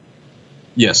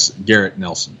 Yes, Garrett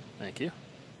Nelson. Thank you.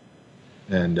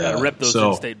 And gotta rep those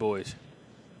in-state boys.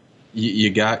 You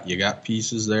got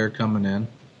pieces there coming in,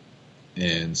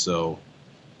 and so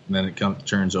then it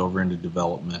turns over into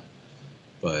development.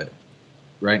 But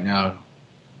right now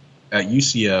at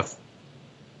UCF,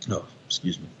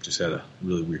 excuse me, just had a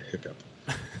really weird hiccup.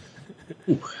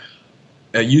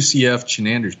 At UCF,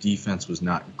 Chenander's defense was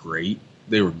not great.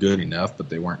 They were good enough, but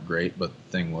they weren't great. But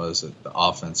the thing was that the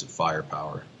offensive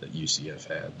firepower that UCF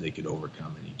had, they could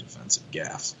overcome any defensive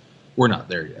gaffes. We're not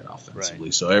there yet offensively,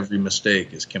 right. So every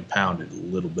mistake is compounded a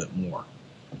little bit more.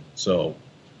 So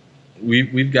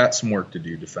we've got some work to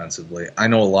do defensively. I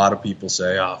know a lot of people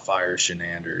say, fire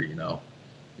Chenander,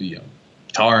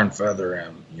 tar and feather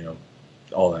him,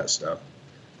 all that stuff.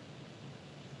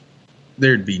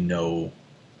 There'd be no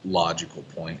logical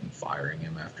point in firing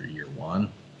him after year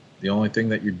one. The only thing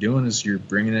that you're doing is you're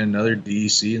bringing in another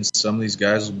DC, and some of these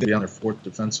guys will be on their fourth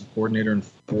defensive coordinator in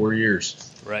 4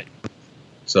 years. Right.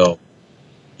 So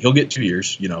he'll get 2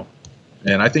 years,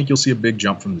 and I think you'll see a big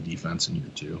jump from the defense in year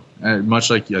two. And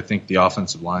much like I think the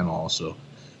offensive line will also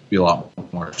be a lot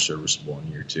more serviceable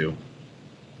in year two.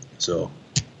 So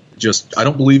I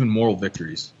don't believe in moral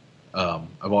victories.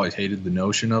 I've always hated the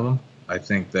notion of them. I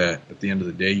think that at the end of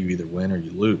the day, you either win or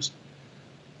you lose.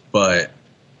 But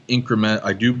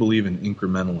I do believe in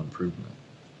incremental improvement.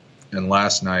 And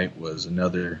last night was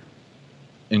another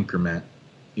increment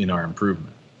in our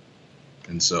improvement.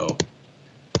 And so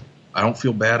I don't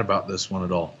feel bad about this one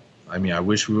at all. I mean, I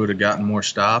wish we would have gotten more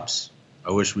stops.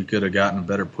 I wish we could have gotten a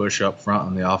better push up front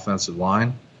on the offensive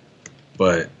line.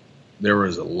 But there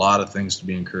was a lot of things to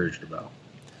be encouraged about.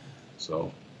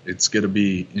 So it's going to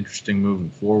be interesting moving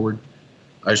forward.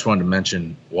 I just wanted to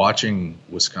mention, watching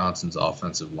Wisconsin's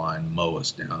offensive line mow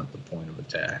us down at the point of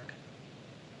attack,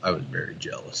 I was very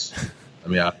jealous. I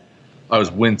mean, I was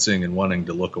wincing and wanting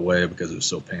to look away because it was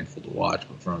so painful to watch.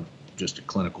 But from just a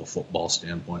clinical football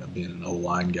standpoint of being an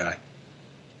O-line guy,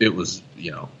 it was,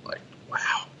 like,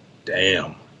 wow,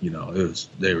 damn.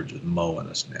 They were just mowing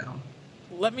us down.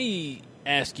 Let me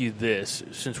ask you this,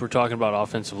 since we're talking about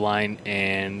offensive line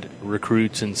and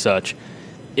recruits and such.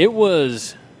 It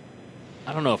was,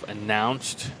 I don't know if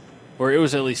announced, or it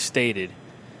was at least stated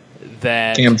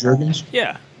that Cam Jurgens?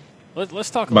 Yeah. Let's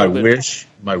talk about it.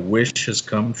 My wish has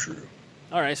come true.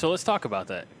 All right, so let's talk about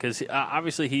that, because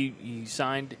obviously he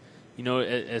signed,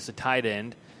 as a tight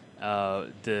end,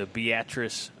 the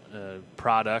Beatrice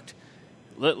product.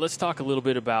 Let's talk a little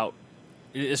bit about,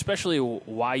 especially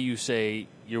why you say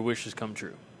your wish has come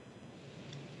true.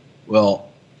 Well,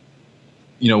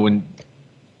 when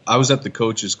I was at the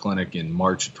coaches clinic in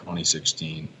March of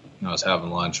 2016, and I was having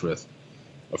lunch with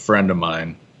a friend of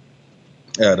mine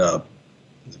at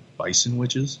Bison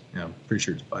Witches. Yeah, I'm pretty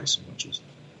sure it's Bison Witches.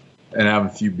 And having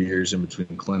a few beers in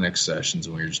between clinic sessions,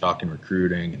 and we were just talking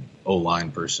recruiting and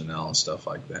O-line personnel and stuff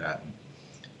like that. And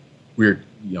we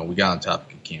got on the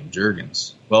topic of Cam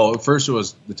Jurgens. Well, at first it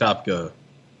was the topic of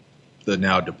the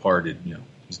now departed,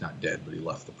 he's not dead, but he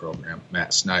left the program,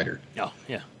 Matt Snyder. Oh,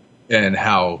 yeah. And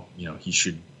how, he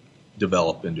should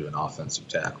develop into an offensive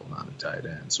tackle, not a tight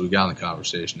end. So we got on the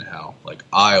conversation of how, like,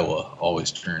 Iowa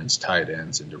always turns tight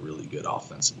ends into really good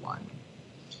offensive linemen.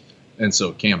 And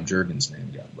so Cam Jurgens'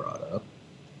 name got brought up.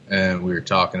 And we were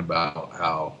talking about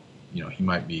how, he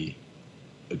might be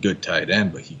a good tight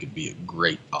end, but he could be a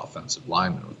great offensive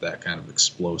lineman with that kind of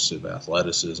explosive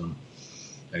athleticism.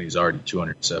 And he's already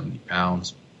 270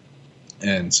 pounds.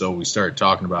 And so we started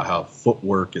talking about how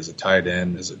footwork as a tight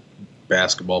end, as a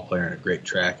basketball player and a great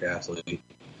track athlete,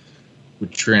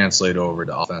 would translate over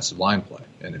to offensive line play.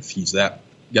 And if he's got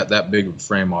that big of a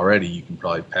frame already, you can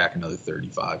probably pack another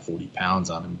 35, 40 pounds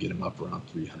on him, get him up around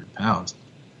 300 pounds.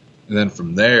 And then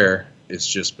from there, it's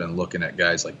just been looking at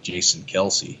guys like Jason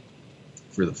Kelsey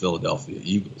for the Philadelphia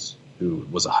Eagles, who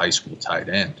was a high school tight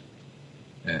end.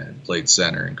 and played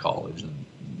center in college, and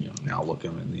now look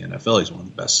at him in the NFL. He's one of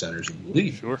the best centers in the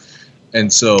league. Sure.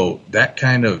 And so that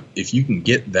kind of, if you can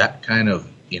get that kind of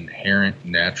inherent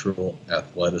natural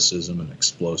athleticism and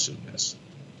explosiveness,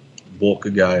 bulk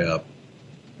a guy up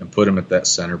and put him at that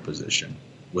center position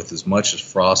with as much as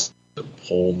Frost to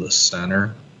pull the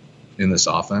center in this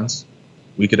offense,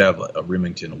 we could have a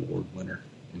Remington Award winner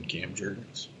in Cam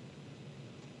Jurgens.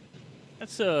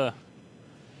 That's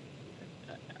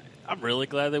I'm really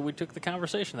glad that we took the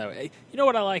conversation that way. You know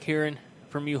what I like hearing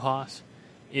from you, Haas,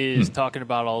 is talking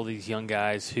about all these young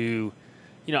guys who,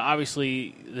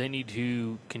 obviously they need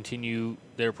to continue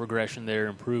their progression, their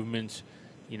improvements,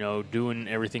 doing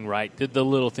everything right, did the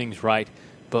little things right.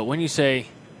 But when you say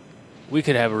we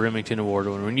could have a Remington Award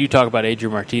winner, when you talk about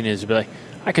Adrian Martinez, be like,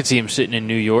 I could see him sitting in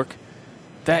New York.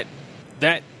 That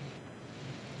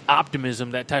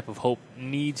optimism, that type of hope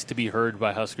needs to be heard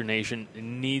by Husker Nation. It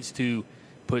needs to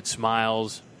put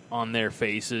smiles on their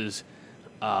faces,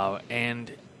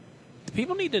 and the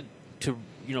people need to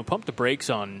pump the brakes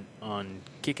on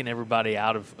kicking everybody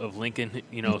out of Lincoln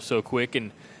so quick,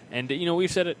 and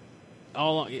we've said it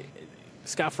all along.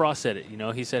 Scott Frost said it.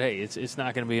 He said, hey, it's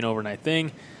not going to be an overnight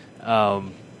thing.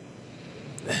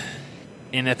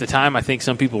 And at the time, I think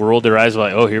some people rolled their eyes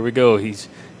like, oh, here we go.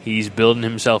 He's building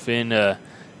himself in a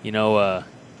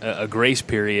grace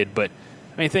period. But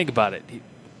I mean, think about it.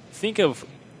 Think of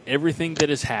everything that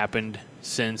has happened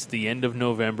since the end of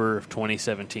November of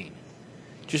 2017.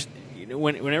 Just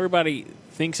when everybody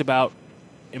thinks about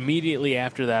immediately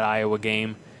after that Iowa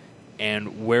game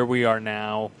and where we are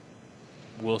now,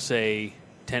 we'll say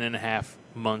 10 and a half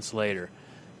months later,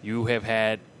 you have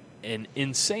had an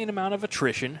insane amount of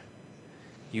attrition.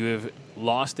 You have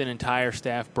lost an entire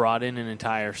staff, brought in an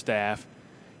entire staff.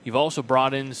 You've also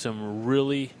brought in some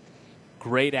really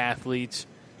great athletes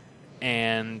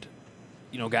and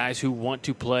guys who want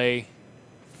to play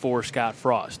for Scott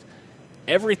Frost.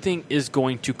 Everything is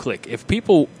going to click. If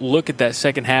people look at that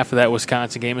second half of that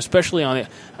Wisconsin game, especially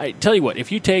I tell you what,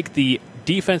 if you take the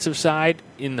defensive side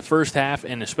in the first half,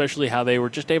 and especially how they were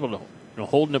just able to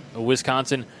hold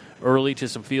Wisconsin early to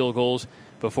some field goals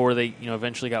before they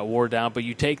eventually got wore down, but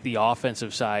you take the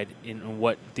offensive side in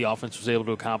what the offense was able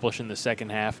to accomplish in the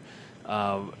second half,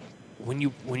 when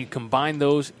you combine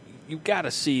those, you've got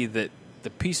to see that the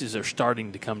pieces are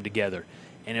starting to come together.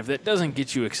 And if that doesn't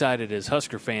get you excited as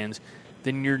Husker fans,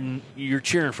 then you're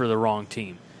cheering for the wrong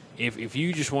team. If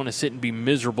you just want to sit and be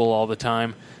miserable all the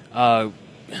time, I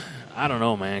don't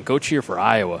know, man. Go cheer for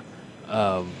Iowa.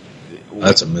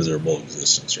 That's a miserable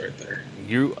existence right there.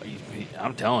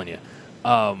 I'm telling you.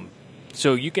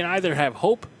 So you can either have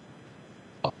hope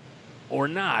or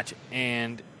not,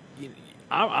 and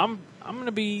I'm going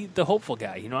to be the hopeful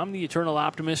guy. I'm the eternal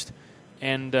optimist,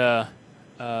 and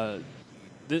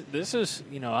this is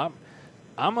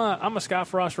I'm a Scott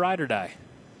Frost ride or die.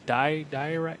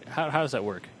 Die right? How does that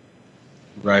work?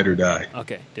 Ride or die.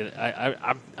 Okay.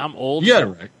 I'm old. You got it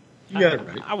right. You got it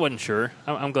right. I wasn't sure.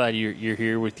 I'm glad you're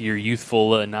here with your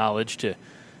youthful knowledge to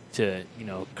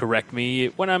correct me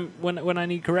when I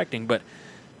need correcting. But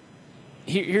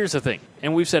here's the thing,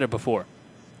 and we've said it before: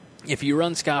 if you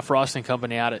run Scott Frost and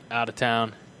company out of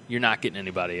town, you're not getting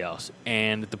anybody else,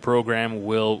 and the program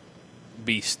will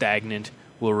be stagnant,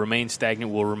 will remain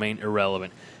stagnant, will remain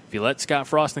irrelevant. If you let Scott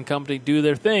Frost and company do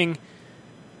their thing,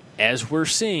 as we're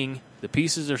seeing, the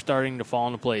pieces are starting to fall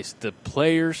into place. The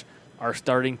players are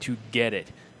starting to get it.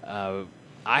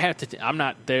 I'm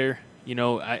not there,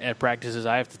 at practices.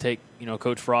 I have to take,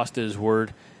 Coach Frost at his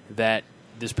word that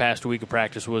this past week of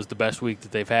practice was the best week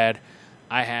that they've had.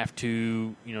 I have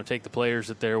to, take the players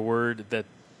at their word that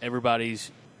everybody's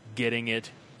getting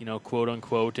it, quote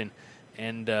unquote, and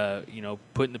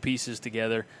putting the pieces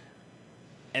together.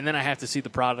 And then I have to see the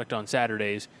product on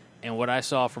Saturdays. And what I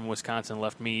saw from Wisconsin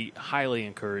left me highly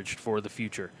encouraged for the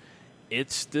future.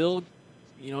 It's still,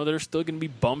 there's still going to be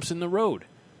bumps in the road.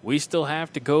 We still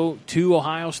have to go to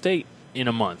Ohio State in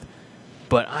a month.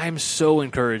 But I'm so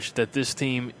encouraged that this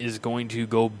team is going to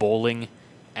go bowling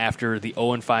after the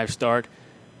 0-5 start.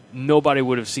 Nobody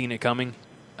would have seen it coming.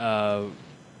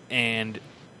 And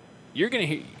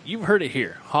you've heard it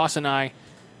here. Haas and I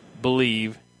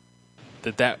believe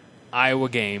that Iowa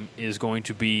game is going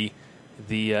to be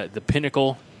the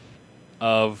pinnacle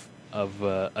of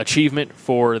achievement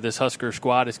for this Husker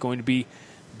squad. It's going to be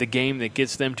the game that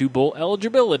gets them to bowl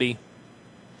eligibility.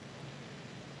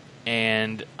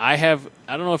 And I don't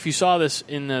know if you saw this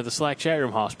in the Slack chat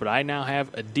room, Haas, but I now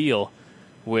have a deal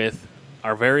with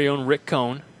our very own Rick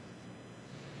Cohn.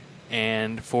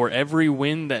 And for every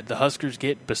win that the Huskers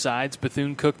get besides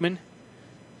Bethune-Cookman,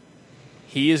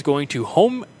 he is going to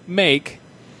home make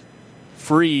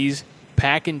freeze,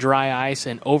 pack in dry ice,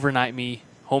 and overnight me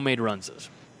homemade runzas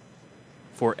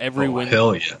for every win.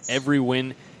 Hell yes. Every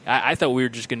win. I thought we were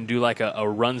just going to do like a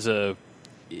runza,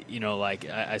 like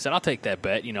I said, I'll take that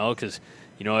bet, because,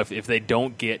 if they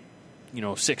don't get,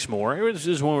 6 more, this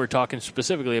is when we were talking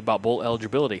specifically about bowl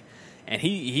eligibility. And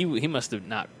he must have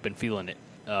not been feeling it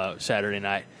Saturday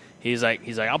night. He's like,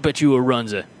 I'll bet you a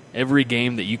runza every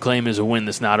game that you claim is a win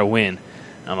that's not a win.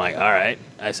 I'm like, all right.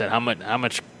 I said, how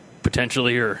much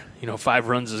potentially or 5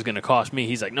 runs is going to cost me?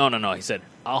 He's like, no. He said,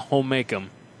 I'll home make them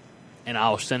and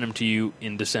I'll send them to you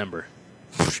in December.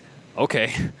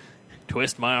 Okay.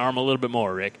 Twist my arm a little bit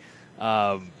more, Rick.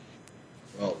 Well,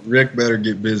 Rick better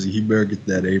get busy. He better get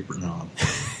that apron on.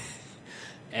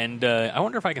 And I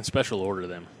wonder if I can special order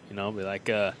them. Be like,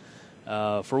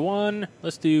 for one,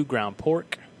 let's do ground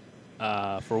pork.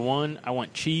 For one, I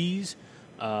want cheese.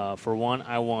 For one,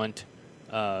 I want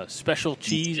special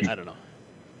cheese. I don't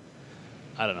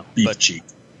know. Beef cheek.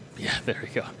 Yeah, there we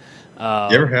go.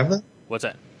 You ever have that? What's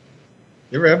that?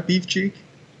 You ever have beef cheek?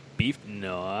 Beef?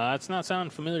 No, that's not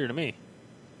sounding familiar to me.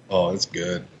 Oh, it's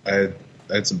good. I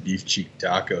had some beef cheek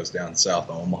tacos down south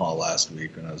of Omaha last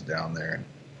week when I was down there.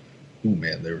 Ooh,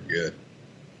 man, they were good.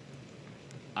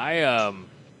 I'm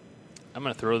going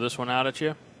to throw this one out at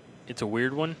you. It's a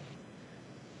weird one.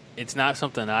 It's not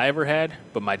something I ever had,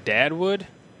 but my dad would,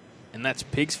 and that's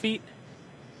pig's feet.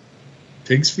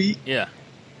 Pig's feet? Yeah.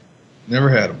 Never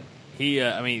had them.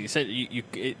 He said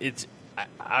it's.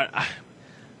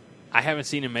 I haven't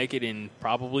seen him make it in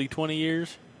probably 20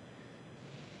 years,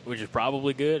 which is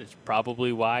probably good. It's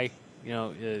probably why,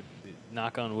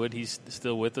 knock on wood, he's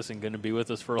still with us and going to be with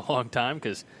us for a long time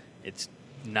because it's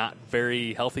not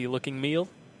very healthy-looking meal.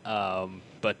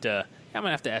 But I'm going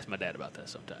to have to ask my dad about that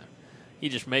sometime. You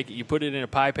just make it, you put it in a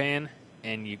pie pan,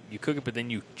 and you cook it, but then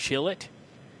you chill it.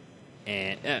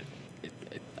 And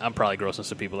I'm probably grossing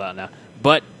some people out now.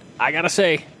 But I got to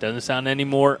say, doesn't sound any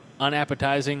more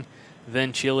unappetizing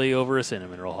than chili over a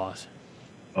cinnamon roll, Hoss.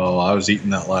 Oh, I was eating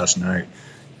that last night.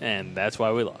 And that's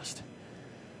why we lost.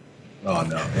 Oh,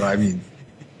 no. I mean,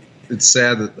 it's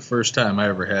sad that the first time I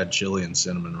ever had chili and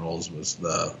cinnamon rolls was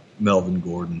the Melvin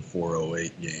Gordon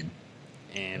 408 game.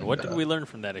 And what did we learn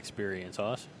from that experience,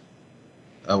 Hoss?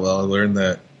 Well, I learned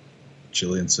that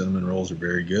chili and cinnamon rolls are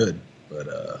very good.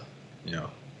 But,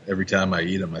 every time I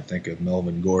eat them, I think of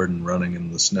Melvin Gordon running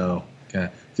in the snow. I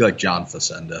feel like John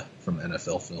Facenda from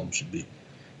NFL film should be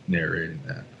narrating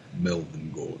that.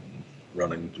 Melvin Gordon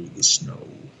running through the snow.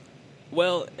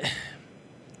 Well,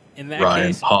 in that Ryan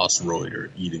case,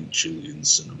 Hossreuter eating chili and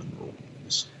cinnamon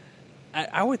rolls.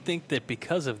 I would think that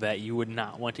because of that, you would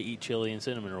not want to eat chili and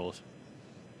cinnamon rolls.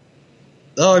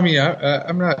 Oh, I mean,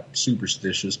 I'm not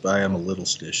superstitious, but I am a little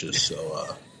stitious,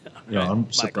 so I'm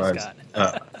surprised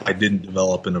I didn't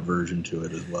develop an aversion to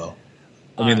it as well.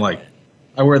 I mean,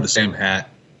 I wear the same hat.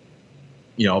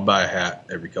 I'll buy a hat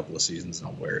every couple of seasons, and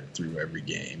I'll wear it through every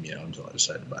game, until I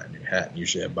decide to buy a new hat. And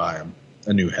usually I buy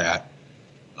a new hat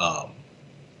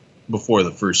before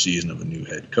the first season of a new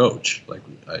head coach, like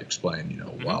I explained, a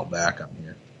while back on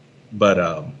here. But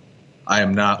I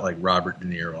am not like Robert De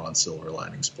Niro on Silver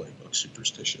Linings Playbook,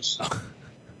 superstitious.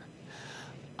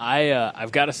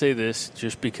 I've got to say this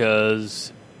just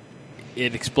because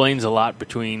it explains a lot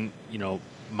between,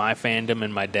 my fandom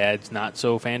and my dad's not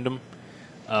so fandom.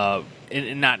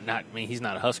 And I mean, he's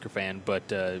not a Husker fan,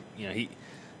 but,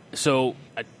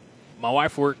 my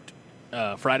wife worked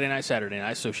Friday night, Saturday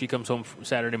night, so she comes home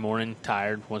Saturday morning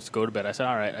tired, wants to go to bed. I said,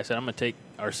 all right. I said, I'm going to take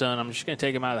our son, I'm just going to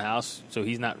take him out of the house so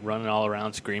he's not running all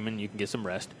around screaming. You can get some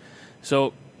rest.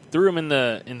 So threw him in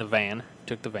the van,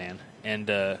 took the van, and,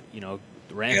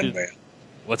 ran through. Van.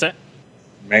 What's that?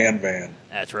 Man van.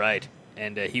 That's right.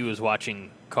 And he was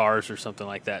watching Cars or something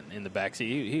like that in the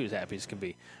backseat. He was happy as can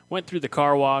be. Went through the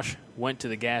car wash, went to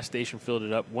the gas station, filled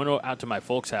it up, went out to my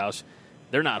folks' house.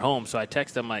 They're not home, so I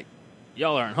text them like,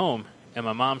 y'all aren't home. And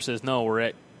my mom says, no, we're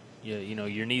at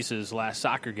your niece's last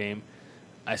soccer game.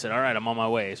 I said, all right, I'm on my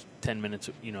way. It's 10 minutes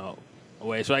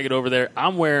away. So I get over there.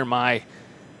 I'm wearing my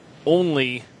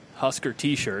only Husker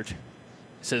T-shirt. It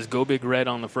says "Go Big Red"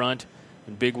 on the front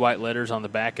and big white letters on the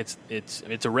back. It's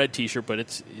a red T-shirt, but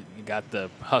it got the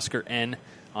Husker N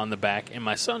on the back. And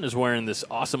my son is wearing this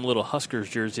awesome little Huskers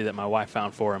jersey that my wife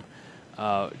found for him,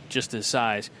 just his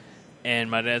size.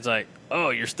 And my dad's like, "Oh,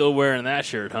 you're still wearing that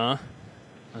shirt, huh?"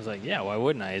 I was like, "Yeah, why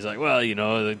wouldn't I?" He's like, "Well,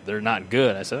 they're not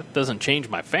good." I said, "That doesn't change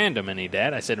my fandom any,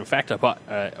 Dad." I said, "In fact,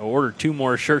 I ordered 2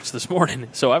 more shirts this morning,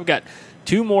 so I've got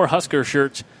 2 more Husker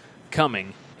shirts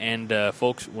coming." And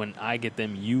folks, when I get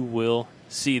them, you will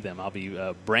see them. I'll be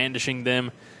brandishing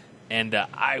them And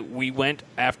we went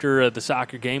after the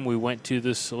soccer game. We went to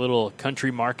this little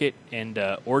country market and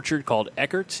orchard called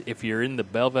Eckert's. If you're in the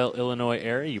Belleville, Illinois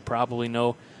area, you probably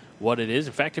know what it is.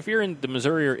 In fact, if you're in the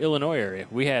Missouri or Illinois area,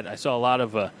 I saw a lot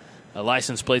of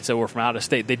license plates that were from out of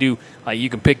state. They do you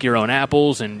can pick your own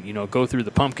apples and go through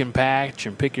the pumpkin patch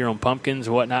and pick your own pumpkins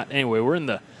and whatnot. Anyway, we're in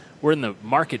the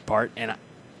market part, and a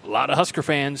lot of Husker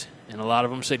fans, and a lot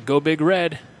of them said "Go Big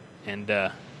Red," and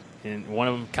one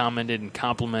of them commented and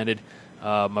complimented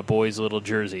my boy's little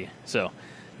jersey. So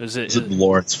is it the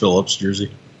Lawrence Phillips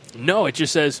jersey? No, it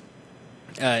just says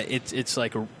it's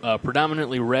like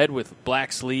predominantly red with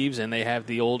black sleeves, and they have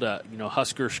the old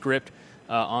Husker script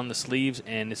on the sleeves,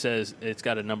 and it says it's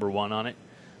got a number 1 on it.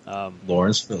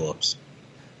 Lawrence Phillips.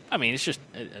 I mean, it's just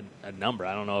a number.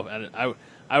 I don't know.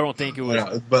 I don't think it was.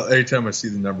 Yeah, but every time I see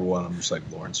the number 1, I'm just like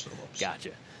Lawrence Phillips.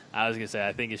 Gotcha. I was gonna say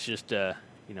I think it's just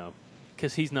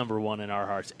because he's number 1 in our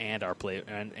hearts and our play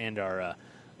and our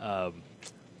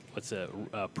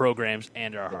programs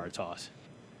and our hearts, Hoss.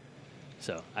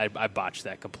 So I botched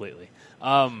that completely.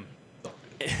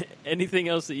 Anything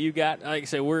else that you got? Like I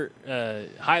said, we're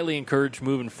highly encouraged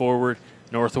moving forward.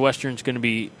 Northwestern's going to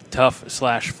be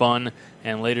tough/fun,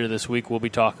 and later this week we'll be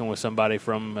talking with somebody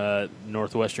from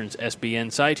Northwestern's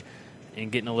SBN site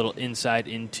and getting a little insight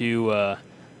into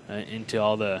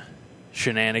all the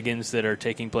shenanigans that are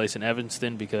taking place in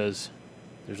Evanston, because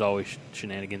there's always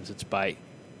shenanigans that's by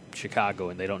Chicago,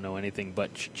 and they don't know anything but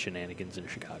shenanigans in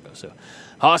Chicago. So,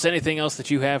 Hoss, anything else that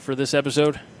you have for this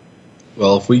episode?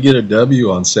 Well, if we get a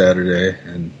W on Saturday,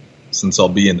 and since I'll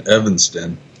be in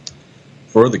Evanston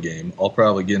for the game, I'll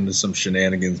probably get into some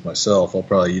shenanigans myself. I'll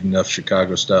probably eat enough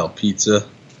Chicago-style pizza,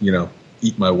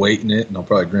 eat my weight in it, and I'll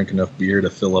probably drink enough beer to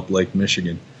fill up Lake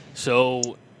Michigan.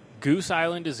 So, Goose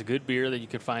Island is a good beer that you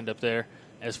can find up there.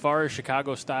 As far as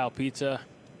Chicago-style pizza,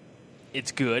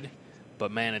 it's good,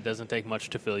 but, man, it doesn't take much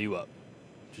to fill you up.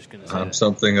 Just gonna say I'm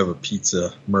something of a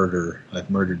pizza murderer. I've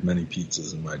murdered many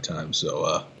pizzas in my time,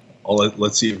 so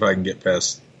let's see if I can get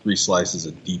past 3 slices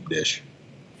of deep dish.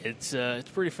 It's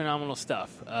pretty phenomenal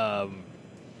stuff.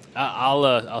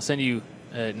 I'll send you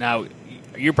now.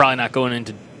 You're probably not going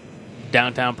into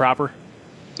downtown proper.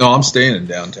 No, I'm staying in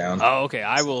downtown. Oh, okay.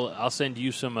 I'll send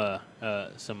you some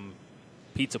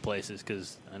pizza places,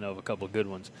 because I know of a couple of good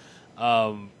ones.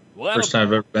 First time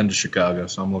I've ever been to Chicago,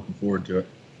 so I'm looking forward to it.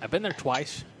 I've been there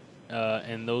twice,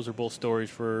 and those are both stories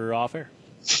for off air.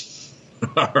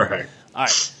 All right.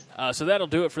 So that'll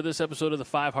do it for this episode of the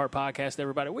Five Heart Podcast,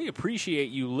 everybody. We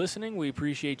appreciate you listening. We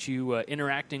appreciate you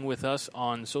interacting with us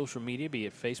on social media, be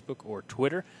it Facebook or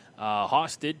Twitter.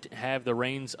 Hoss did have the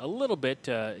reins a little bit.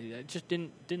 Just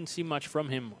didn't see much from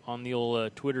him on the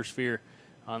old Twitter sphere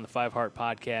on the Five Heart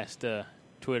Podcast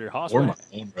Twitter. Hoss, or my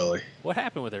own, really. What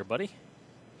happened with there, buddy?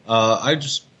 I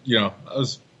just,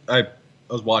 I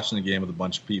was watching the game with a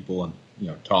bunch of people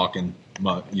and talking,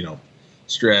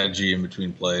 strategy in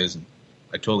between plays, and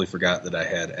I totally forgot that I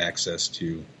had access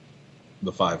to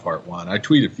the Five Heart one. I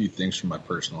tweeted a few things from my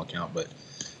personal account, but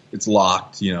it's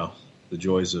locked. The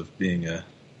joys of being a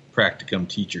practicum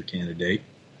teacher candidate.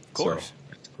 Of course. So I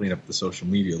have to clean up the social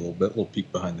media a little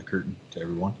peek behind the curtain to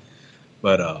everyone.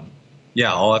 But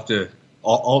yeah,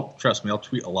 I'll trust me, I'll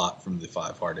tweet a lot from the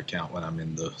Five Heart account when I'm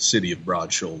in the city of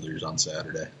Broad Shoulders on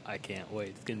Saturday. I can't wait.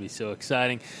 It's going to be so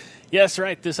exciting. Yes,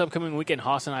 right. This upcoming weekend,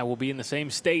 Hoss and I will be in the same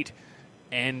state,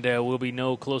 and we'll be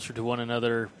no closer to one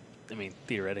another,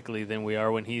 theoretically, than we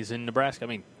are when he's in Nebraska.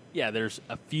 Yeah, there's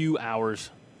a few hours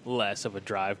less of a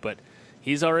drive, but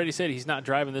he's already said he's not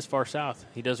driving this far south.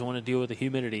 He doesn't want to deal with the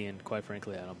humidity, and quite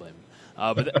frankly, I don't blame him.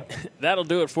 But that'll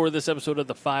do it for this episode of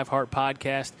the Five Heart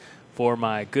Podcast. For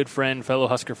my good friend, fellow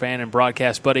Husker fan, and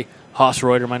broadcast buddy, Hoss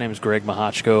Reuter, my name is Greg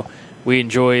Mahochko. We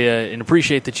enjoy and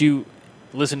appreciate that you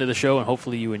listen to the show, and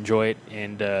hopefully you enjoy it,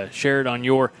 and share it on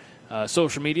your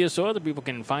social media so other people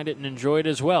can find it and enjoy it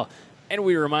as well. And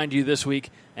we remind you this week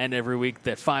and every week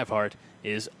that Five Heart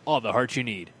is all the heart you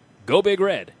need. Go Big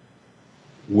Red.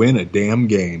 Win a damn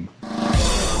game.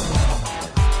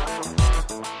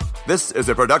 This is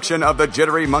a production of the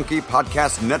Jittery Monkey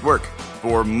Podcast Network.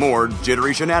 For more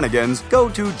jittery shenanigans, go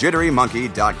to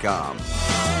jitterymonkey.com.